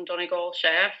amazing Donegal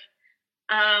chef.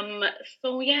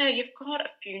 So yeah, you've got a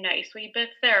few nice wee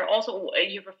bits there. Also,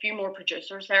 you have a few more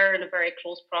producers there in a very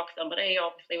close proximity,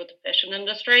 obviously with the fishing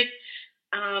industry.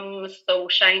 So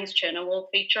Shine's Tuna will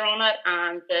feature on it,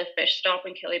 and the Fish Stop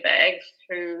in Killybegs,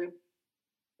 who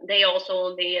they also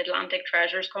own the Atlantic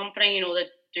Treasures Company, that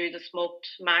do the smoked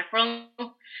mackerel.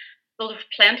 So there's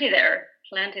plenty there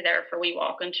for a wee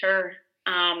walking tour.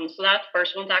 So that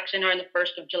first one's actually now on the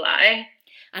 1st of July.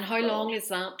 And how long is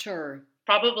that tour?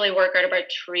 Probably work out about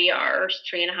 3 hours,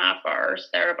 3.5 hours,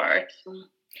 thereabouts.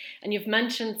 And you've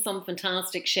mentioned some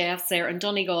fantastic chefs there, and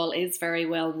Donegal is very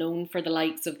well known for the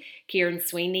likes of Kieran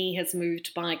Sweeney has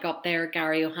moved back up there,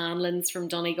 Gary O'Hanlon's from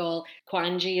Donegal,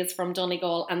 Kwanji is from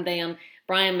Donegal, and then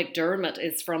Brian McDermott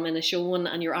is from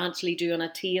Inishowen, and you're actually doing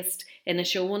a taste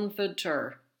Inishowen food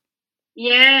tour.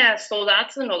 Yeah, so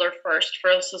that's another first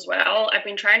for us as well. I've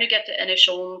been trying to get to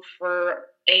Inishowen for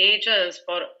ages,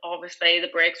 but obviously the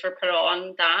brakes were put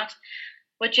on that.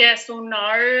 But yeah, so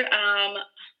now,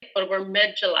 but we're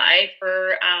mid-July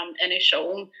for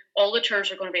Inishowen. All the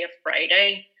tours are going to be a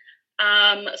Friday.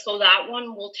 So that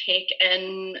one will take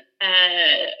in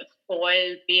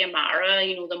foil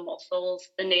biamara, the mussels,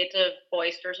 the native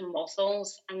oysters and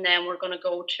mussels, and then we're going to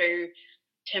go to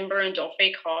Timber and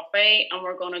Duffy Coffee, and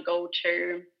we're going to go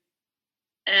to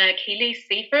Keely's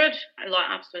Seafood.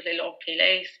 I absolutely love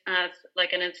Keely's. It's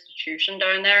like an institution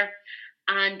down there.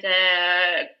 And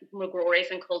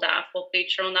McGrory's and Kildare will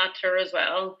feature on that tour as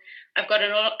well. I've got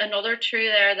another two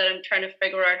there that I'm trying to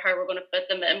figure out how we're going to fit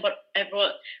them in. But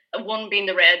one being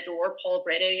the Red Door, Paul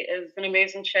Brady is an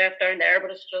amazing chef down there,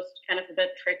 but it's just kind of a bit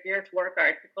trickier to work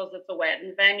out because it's a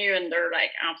wedding venue and they're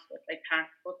like absolutely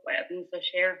packed with weddings this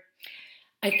year.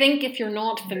 I think if you're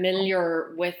not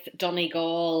familiar with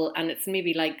Donegal, and it's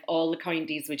maybe like all the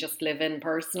counties we just live in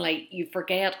personally, you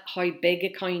forget how big a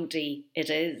county it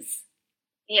is.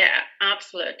 Yeah,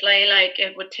 absolutely. Like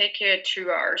it would take you 2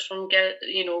 hours to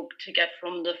get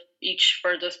from each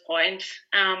furthest point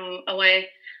away.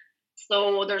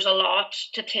 So there's a lot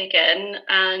to take in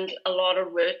and a lot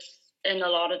of routes in a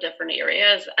lot of different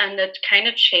areas, and it kind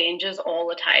of changes all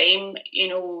the time,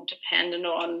 depending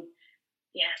on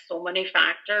so many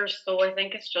factors. So I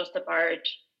think it's just about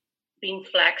being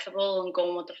flexible and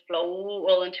going with the flow,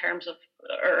 well, in terms of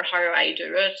or how I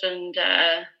do it and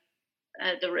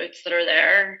the routes that are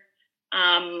there.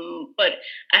 But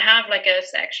I have like a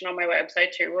section on my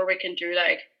website too where we can do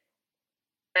like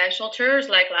special tours.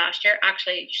 Like last year,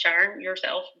 actually, Sharon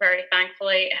yourself very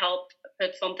thankfully helped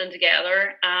put something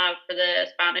together for the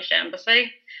Spanish embassy.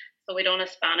 So we done a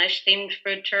Spanish themed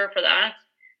food tour for that.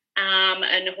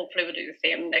 And hopefully we'll do the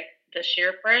same this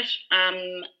year for it.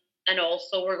 And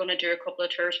also we're going to do a couple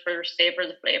of tours for Savour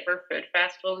the Flavour Food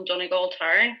Festival in Donegal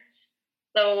Town.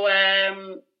 So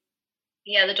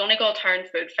the Donegal Town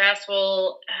Food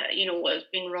Festival, has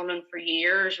been running for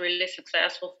years, really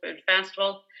successful food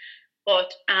festival.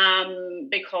 But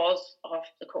because of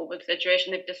the COVID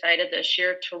situation, they've decided this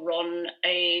year to run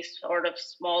a sort of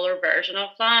smaller version of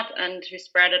that and to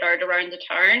spread it out around the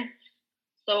town.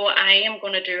 So I am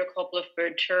going to do a couple of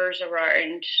food tours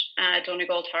around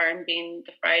Donegal Town, being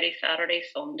the Friday, Saturday,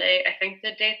 Sunday. I think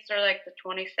the dates are like the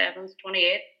 27th,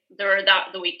 28th. They're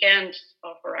the weekend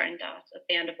of around that at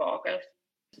the end of August.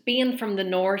 Being from the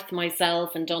north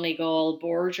myself and Donegal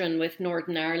bordering with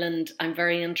Northern Ireland, I'm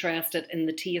very interested in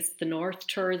the Taste the North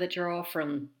tour that you're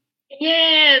offering.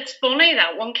 Yeah, it's funny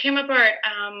that one came about.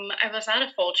 I was at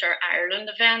a Fulcher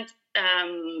Ireland event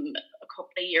a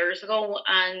couple of years ago,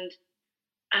 and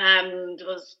there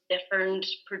was different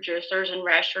producers and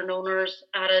restaurant owners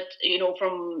at it,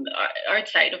 from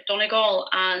outside of Donegal,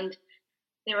 and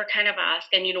they were kind of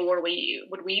asking, would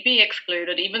we be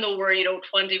excluded, even though we're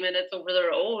 20 minutes over the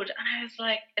road? And I was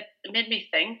like, it made me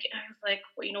think. I was like,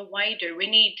 why do we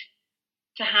need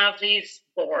to have these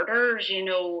borders?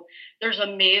 There's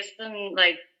amazing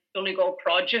like Donegal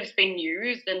produce being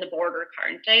used in the border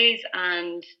counties,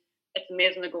 and it's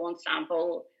amazing to go and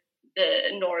sample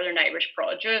the Northern Irish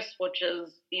produce, which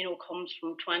is, comes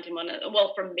from 20 minutes.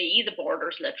 Well, for me, the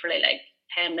border's literally like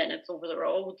 10 minutes over the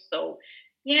road. So,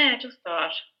 yeah, I just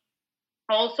thought.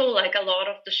 Also, like a lot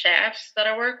of the chefs that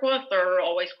I work with are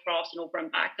always crossing over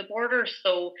and back the border.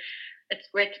 So it's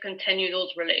great to continue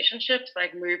those relationships,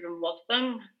 like moving with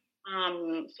them.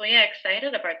 So, yeah,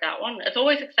 excited about that one. It's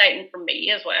always exciting for me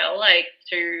as well, like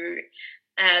to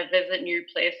visit new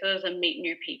places and meet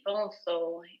new people.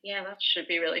 So yeah, that should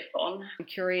be really fun. I'm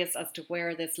curious as to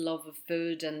where this love of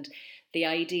food and the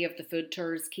idea of the food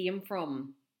tours came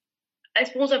from. I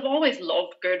suppose I've always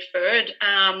loved good food.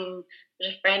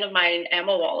 There's a friend of mine,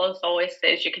 Emma Wallace, always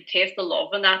says you can taste the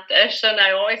love in that dish, and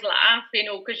I always laugh,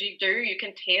 because you do. You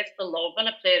can taste the love in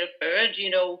a plate of food.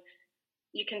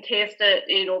 You can taste it.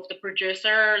 If the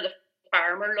producer, the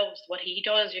farmer loves what he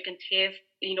does, you can taste.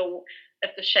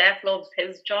 If the chef loves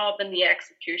his job and the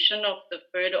execution of the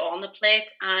food on the plate.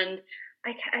 And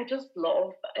I just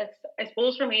love it. I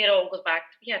suppose for me it all goes back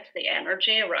to the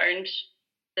energy around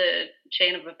the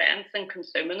chain of events and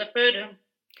consuming the food.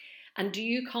 And do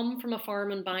you come from a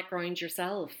farming background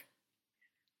yourself?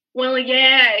 Well,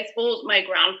 yeah, I suppose my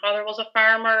grandfather was a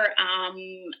farmer.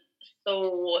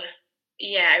 So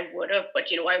Yeah, I would have,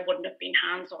 but I wouldn't have been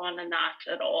hands on in that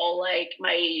at all. Like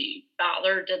my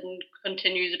father didn't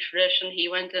continue the tradition; he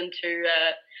went into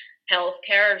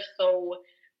healthcare. So,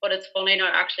 but it's funny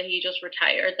now. Actually, he just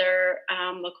retired there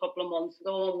a couple of months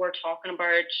ago, and we're talking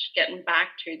about getting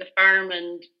back to the farm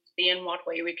and seeing what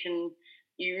way we can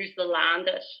use the land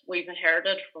that we've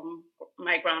inherited from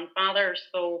my grandfather.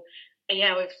 So,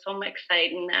 yeah, we've some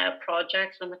exciting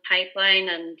projects in the pipeline,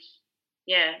 and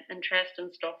yeah,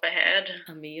 interesting stuff ahead.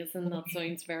 Amazing. That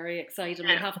sounds very exciting.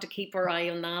 We'll Yeah. have to keep our eye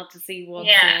on that to see what's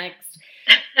Yeah. next.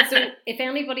 So, if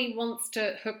anybody wants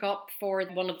to hook up for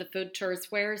one of the food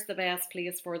tours, where's the best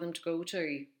place for them to go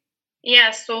to? Yeah,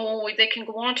 so they can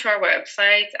go onto our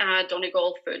website,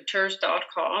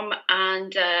 donegalfoodtours.com,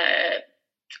 and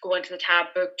go into the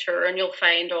tab book tour, and you'll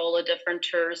find all the different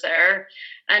tours there.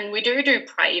 And we do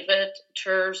private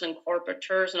tours and corporate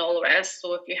tours and all the rest.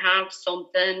 So if you have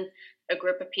something, a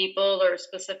group of people or a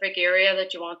specific area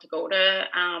that you want to go to,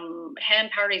 hen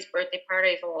parties, birthday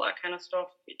parties, all that kind of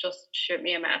stuff, you just shoot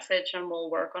me a message and we'll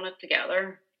work on it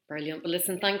together. Brilliant. Well,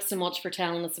 listen, thanks so much for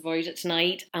telling us about it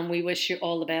tonight, and we wish you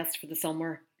all the best for the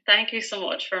summer. Thank you so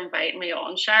much for inviting me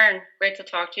on, Sharon. Great to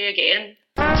talk to you again.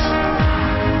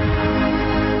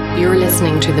 You're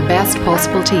listening to the best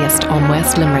possible taste on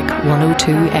West Limerick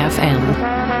 102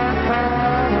 FM.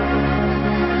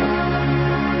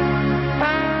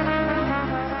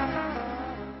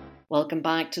 Welcome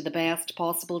back to the best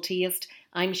possible taste.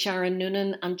 I'm Sharon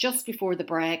Noonan, and just before the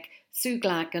break, Sue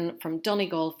Glacken from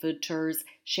Donegal Food Tours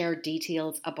shared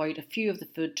details about a few of the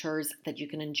food tours that you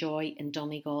can enjoy in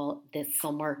Donegal this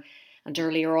summer. And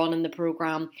earlier on in the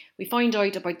programme, we found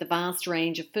out about the vast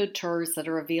range of food tours that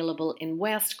are available in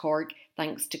West Cork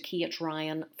thanks to Kate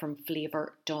Ryan from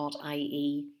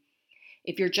flavour.ie.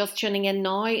 If you're just tuning in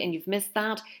now and you've missed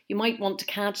that, you might want to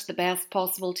catch the best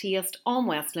possible taste on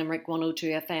West Limerick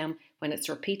 102 FM when it's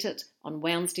repeated on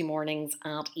Wednesday mornings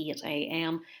at 8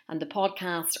 a.m. And the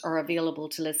podcasts are available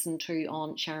to listen to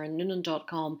on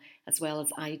SharonNoonan.com as well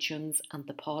as iTunes and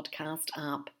the podcast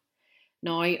app.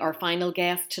 Now, our final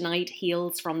guest tonight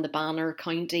hails from the Banner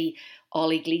County.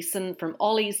 Ollie Gleeson from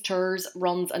Ollie's Tours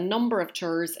runs a number of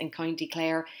tours in County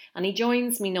Clare, and he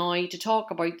joins me now to talk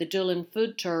about the Doolan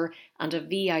Food Tour and a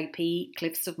VIP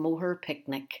Cliffs of Moher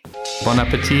picnic. Bon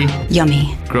appetit.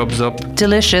 Yummy. Grubs up.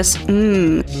 Delicious.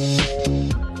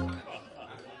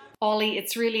 Ollie,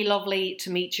 it's really lovely to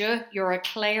meet you. You're a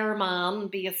Clare man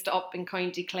based up in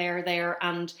County Clare there,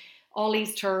 and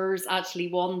Ollie's Tours actually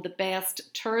won the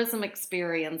best tourism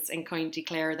experience in County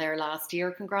Clare there last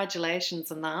year.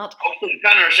 Congratulations on that. Oh,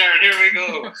 Banner, Sharon, here we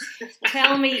go.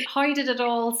 Tell me, how did it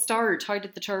all start? How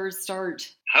did the tours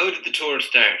start? How did the tour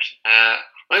start?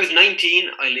 When I was 19,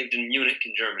 I lived in Munich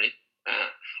in Germany.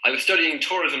 I was studying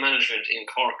tourism management in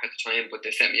Cork at the time, but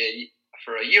they sent me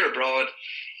for a year abroad,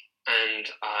 and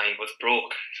I was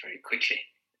broke very quickly.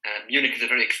 Munich is a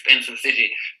very expensive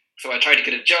city. So I tried to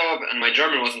get a job, and my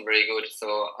German wasn't very good, so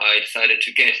I decided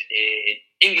to get an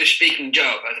English-speaking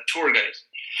job as a tour guide.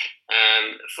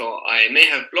 So I may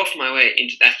have bluffed my way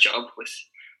into that job with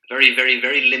a very, very,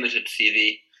 very limited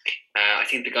CV. I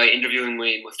think the guy interviewing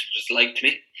me must have just liked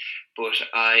me, but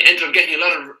I ended up getting a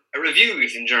lot of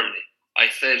reviews in Germany.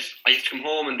 I used to come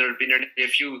home, and there had been a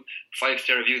few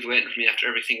 5-star reviews waiting for me after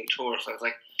every single tour, so I was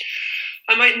like,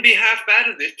 I mightn't be half bad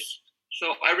at this.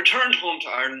 So I returned home to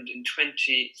Ireland in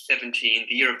 2017,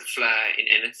 the year of the Fleadh in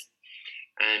Ennis,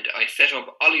 and I set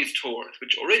up Ollie's Tours,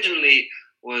 which originally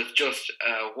was just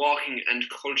a walking and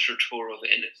culture tour of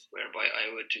Ennis, whereby I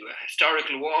would do a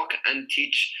historical walk and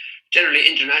teach generally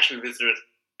international visitors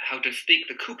how to speak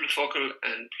the Cúpla Focal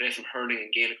and play some hurling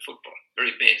and Gaelic football,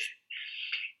 very basic.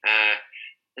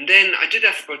 And then I did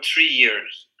that for about 3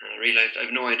 years, and I realised I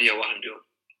have no idea what I'm doing.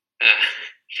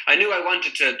 I knew I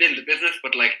wanted to build a business,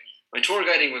 but my tour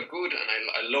guiding was good, and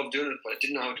I loved doing it, but I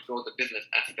didn't know how to grow the business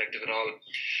aspect of it all.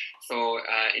 So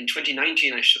in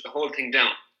 2019, I shut the whole thing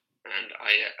down, and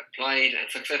I applied and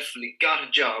successfully got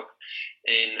a job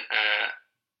in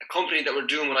a company that were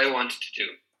doing what I wanted to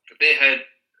do. So they had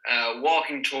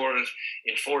walking tours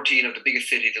in 14 of the biggest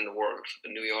cities in the world,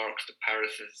 the New Yorks, the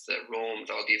Parises, the Romes,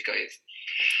 all these guys.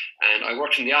 And I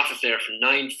worked in the office there for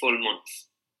 9 full months.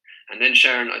 And then,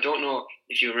 Sharon, I don't know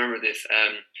if you remember this,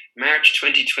 March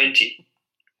 2020,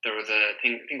 there was a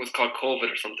thing, I think it was called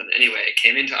COVID or something. Anyway, it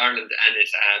came into Ireland, and it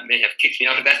may have kicked me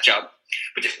out of that job,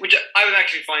 which I was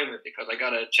actually fine with, because I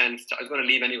got a chance to, I was going to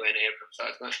leave anyway in April, so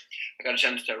I got a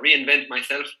chance to reinvent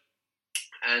myself,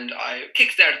 and I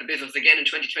kickstarted the business again in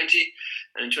 2020,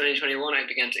 and in 2021 I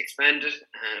began to expand it,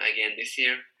 and again this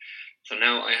year. So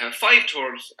now I have 5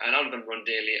 tours, a lot of them run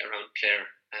daily around Clare.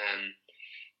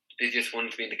 busiest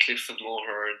ones being the Cliffs of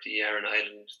Moher, the Aran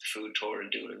Islands, the food tour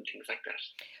in Doolin, things like that.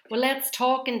 Well, let's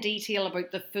talk in detail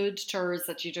about the food tours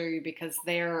that you do, because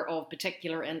they're of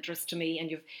particular interest to me. And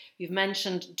you've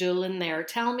mentioned Doolin there.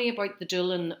 Tell me about the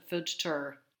Doolin food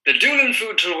tour. The Doolin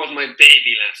food tour was my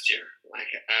baby last year.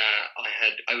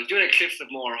 I was doing a Cliffs of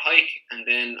Moher hike, and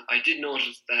then I did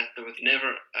notice that there was never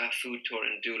a food tour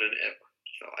in Doolin ever.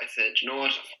 So I said, you know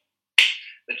what?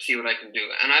 Let's see what I can do.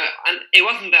 And it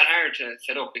wasn't that hard to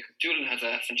set up, because Doolin has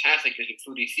a fantastic little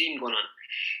foodie scene going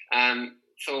on.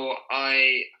 So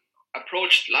I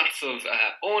approached lots of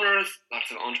owners,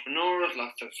 lots of entrepreneurs,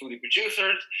 lots of foodie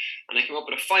producers, and I came up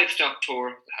with a 5-stop tour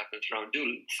that happens around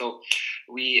Doolin. So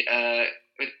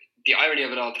the irony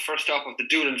of it all, the first stop of the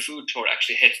Doolin food tour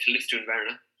actually heads to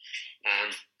Lisdoonvarna.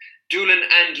 Doolin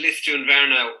and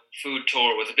Lisdoonvarna food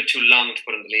tour was a bit too long to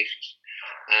put on the list.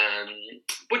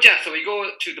 But yeah, so we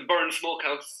go to the Burn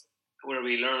Smokehouse, where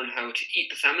we learn how to eat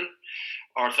the salmon,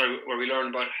 where we learn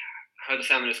about how the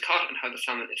salmon is caught and how the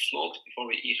salmon is smoked before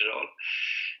we eat it all.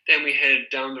 Then we head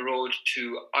down the road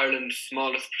to Ireland's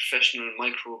smallest professional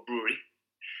microbrewery,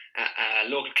 a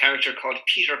local character called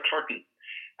Peter Curtin.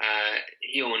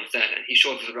 He owns that, and he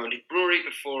shows us around his brewery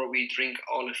before we drink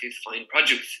all of his fine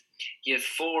produce. He has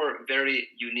 4 very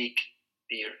unique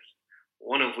beers,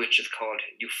 one of which is called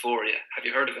Euphoria. Have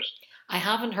you heard of it? I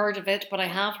haven't heard of it, but I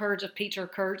have heard of Peter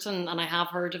Curtin, and I have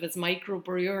heard of his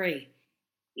microbrewery.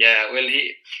 Yeah, well,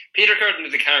 Peter Curtin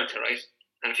is a character, right?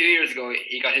 And a few years ago,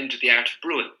 he got into the art of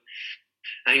brewing.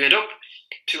 And he went up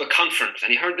to a conference,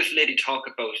 and he heard this lady talk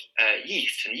about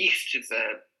yeast, and yeast is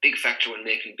a big factor when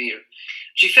making beer.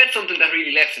 She said something that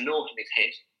really left a note in his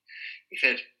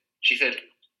head. She said,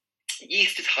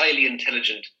 yeast is highly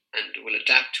intelligent and will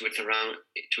adapt to its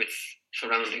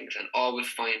surroundings and always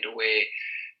find a way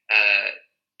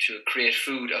to create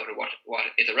food out of what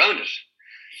is around it.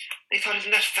 And I thought,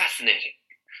 isn't that fascinating?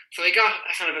 So he got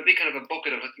a big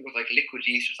bucket of, I think it was like liquid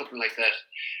yeast or something like that,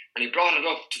 and he brought it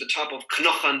up to the top of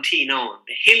Cnochan Tín,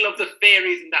 the hill of the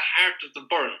fairies in the heart of the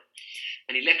Burn,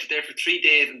 and he left it there for 3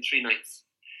 days and 3 nights.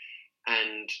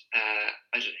 And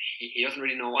he doesn't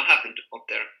really know what happened up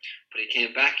there, but he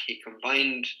came back. He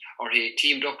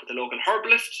teamed up with a local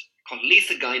herbalist called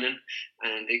Lisa Guinan,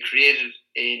 and they created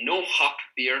a no-hop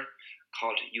beer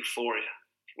called Euphoria.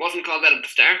 It wasn't called that at the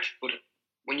start, but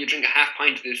when you drink a half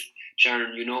pint of this,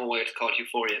 Sharon, you know why it's called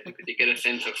Euphoria, because you get a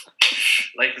sense of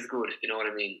life is good, you know what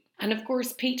I mean? And of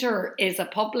course, Peter is a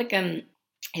publican.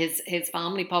 His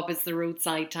family pub is the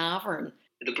Roadside Tavern.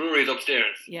 The brewery is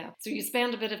upstairs. Yeah, so you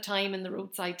spend a bit of time in the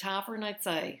Roadside Tavern, I'd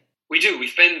say. We do. We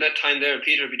spend that time there.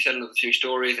 Peter will be telling us a few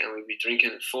stories, and we'll be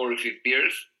drinking 4 of his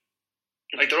beers.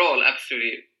 Like, they're all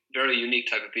absolutely very unique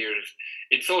type of beers.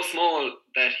 It's so small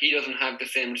that he doesn't have the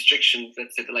same restrictions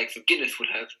that, say, the likes of Guinness would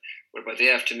have, whereby they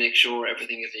have to make sure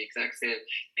everything is the exact same.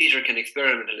 Peter can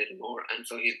experiment a little more, and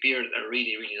so his beers are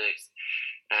really, really nice.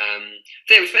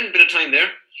 So yeah, we spend a bit of time there.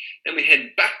 Then we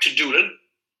head back to Doolin,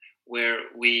 where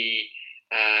we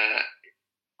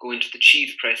go into the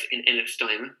cheese press in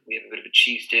Ennistimon. We have a bit of a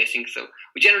cheese tasting. So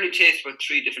we generally taste about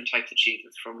 3 different types of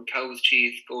cheeses, from cow's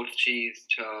cheese, goat's cheese,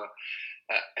 to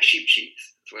a sheep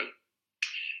cheese as well.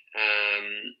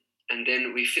 And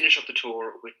then we finish up the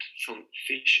tour with some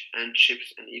fish and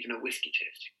chips and even a whiskey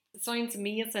tasting. It sounds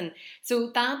amazing. So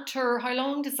that tour, how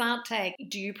long does that take?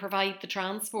 Do you provide the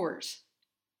transport?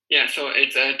 Yeah, so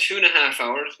it's 2.5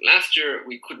 hours. Last year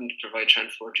we couldn't provide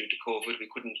transport due to COVID. We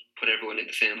couldn't put everyone in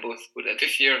the same bus, but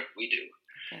this year we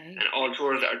do. Okay. And all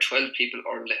tours are 12 people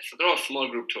or less. So they're all small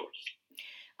group tours.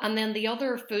 And then the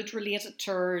other food-related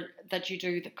tour that you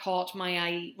do that caught my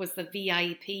eye was the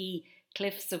VIP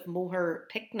Cliffs of Moher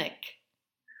picnic.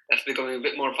 That's becoming a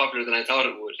bit more popular than I thought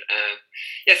it would.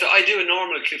 So I do a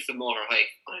normal Cliffs of Moher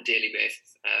hike on a daily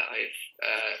basis. I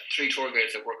have 3 tour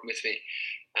guides that work with me,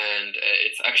 and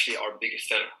it's actually our biggest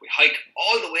seller. We hike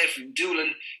all the way from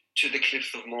Doolin to the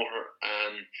Cliffs of Moher,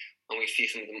 and we see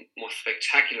some of the most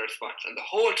spectacular spots. And the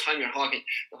whole time you're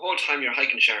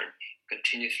hiking, Sharon,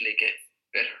 continuously gets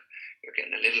better. You're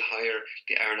getting a little higher.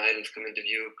 The Aran Islands come into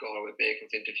view. Galway Bay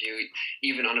comes into view.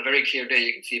 Even on a very clear day,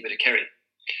 you can see a bit of Kerry.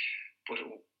 But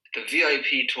the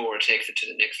VIP tour takes it to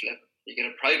the next level. You get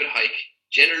a private hike,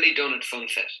 generally done at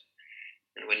sunset.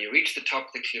 And when you reach the top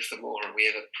of the Cliffs of Moher, we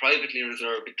have a privately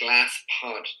reserved glass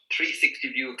pod,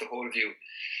 360 view of the whole view,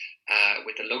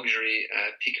 with a luxury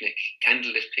picnic,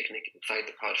 candlelit picnic inside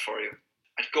the pod for you.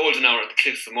 At golden hour at the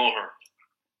Cliffs of Moher,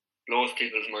 blows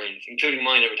people's minds, including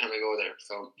mine every time I go there.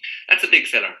 So that's a big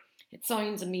seller. It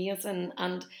sounds amazing.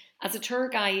 And as a tour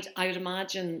guide, I would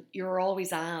imagine you're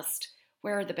always asked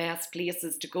where are the best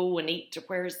places to go and eat, or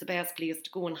where's the best place to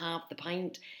go and have the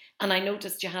pint. And I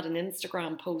noticed you had an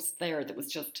Instagram post there that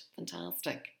was just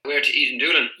fantastic. Where to eat in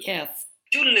Doolin? Yes.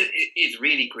 Doolin is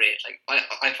really great. Like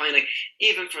I find, like,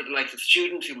 even for the likes of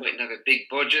students who mightn't have a big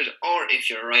budget, or if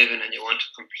you're arriving and you want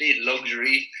complete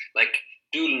luxury, like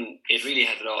Doolin, it really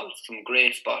has it all. Some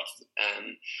great spots.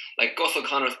 Like Gus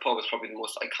O'Connor's pub is probably the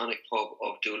most iconic pub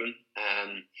of Doolin.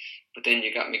 But then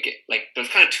you got me there's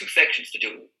kind of two sections to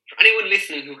Doolin. For anyone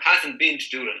listening who hasn't been to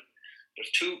Doolin,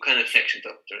 there's two kind of sections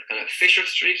up. There's kind of Fisher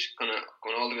Street, kind of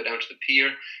going all the way down to the pier.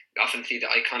 You often see the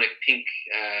iconic pink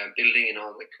building and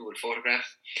all the cool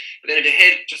photographs. But then if you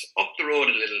head just up the road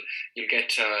a little, you'll get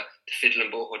to the Fiddle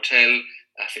and Bow Hotel,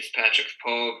 Fitzpatrick's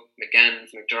Pub,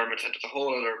 McGann's, McDermott's, and there's a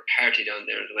whole other party down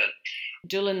there as well.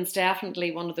 Doolin's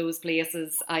definitely one of those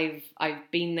places. I've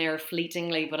been there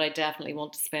fleetingly, but I definitely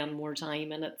want to spend more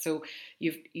time in it. So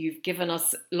you've given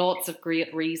us lots of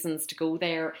great reasons to go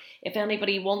there. If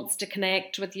anybody wants to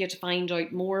connect with you to find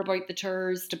out more about the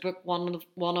tours, to book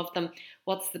one of them,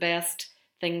 what's the best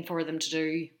thing for them to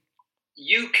do?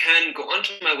 You can go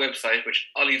onto my website, which is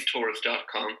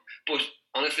olliestours.com, but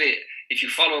honestly, if you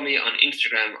follow me on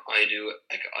Instagram, I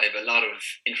have a lot of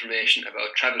information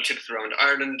about travel tips around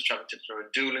Ireland, travel tips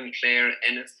around Doolin, Clare,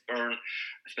 Ennis, Byrne.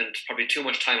 I spent probably too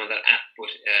much time on that app, but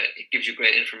it gives you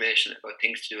great information about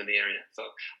things to do in the area. So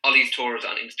Ollie's Tours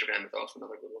on Instagram is also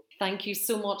another good one. Thank you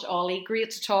so much, Ollie.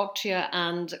 Great to talk to you,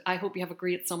 and I hope you have a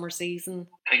great summer season.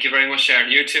 Thank you very much,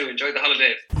 Sharon. You too. Enjoy the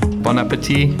holidays. Bon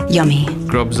appetit. Yummy.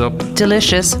 Grubs up.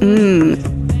 Delicious.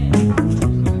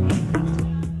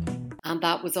 And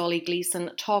that was Ollie Gleeson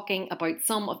talking about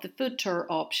some of the food tour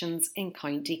options in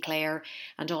County Clare.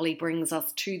 And Ollie brings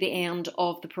us to the end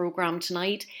of the programme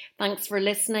tonight. Thanks for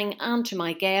listening, and to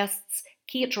my guests,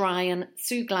 Kate Ryan,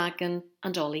 Sue Glacken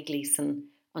and Ollie Gleeson.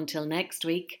 Until next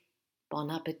week, bon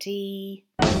appetit.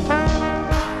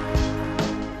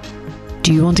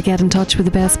 Do you want to get in touch with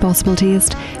the Best Possible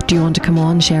Taste? Do you want to come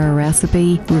on, share a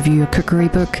recipe, review a cookery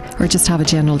book, or just have a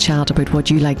general chat about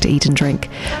what you like to eat and drink?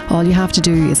 All you have to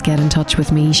do is get in touch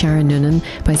with me, Sharon Noonan,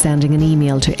 by sending an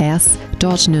email to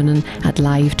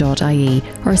s.noonan@live.ie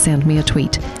or send me a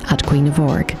tweet @Queen of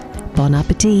Org. Bon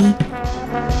appetit!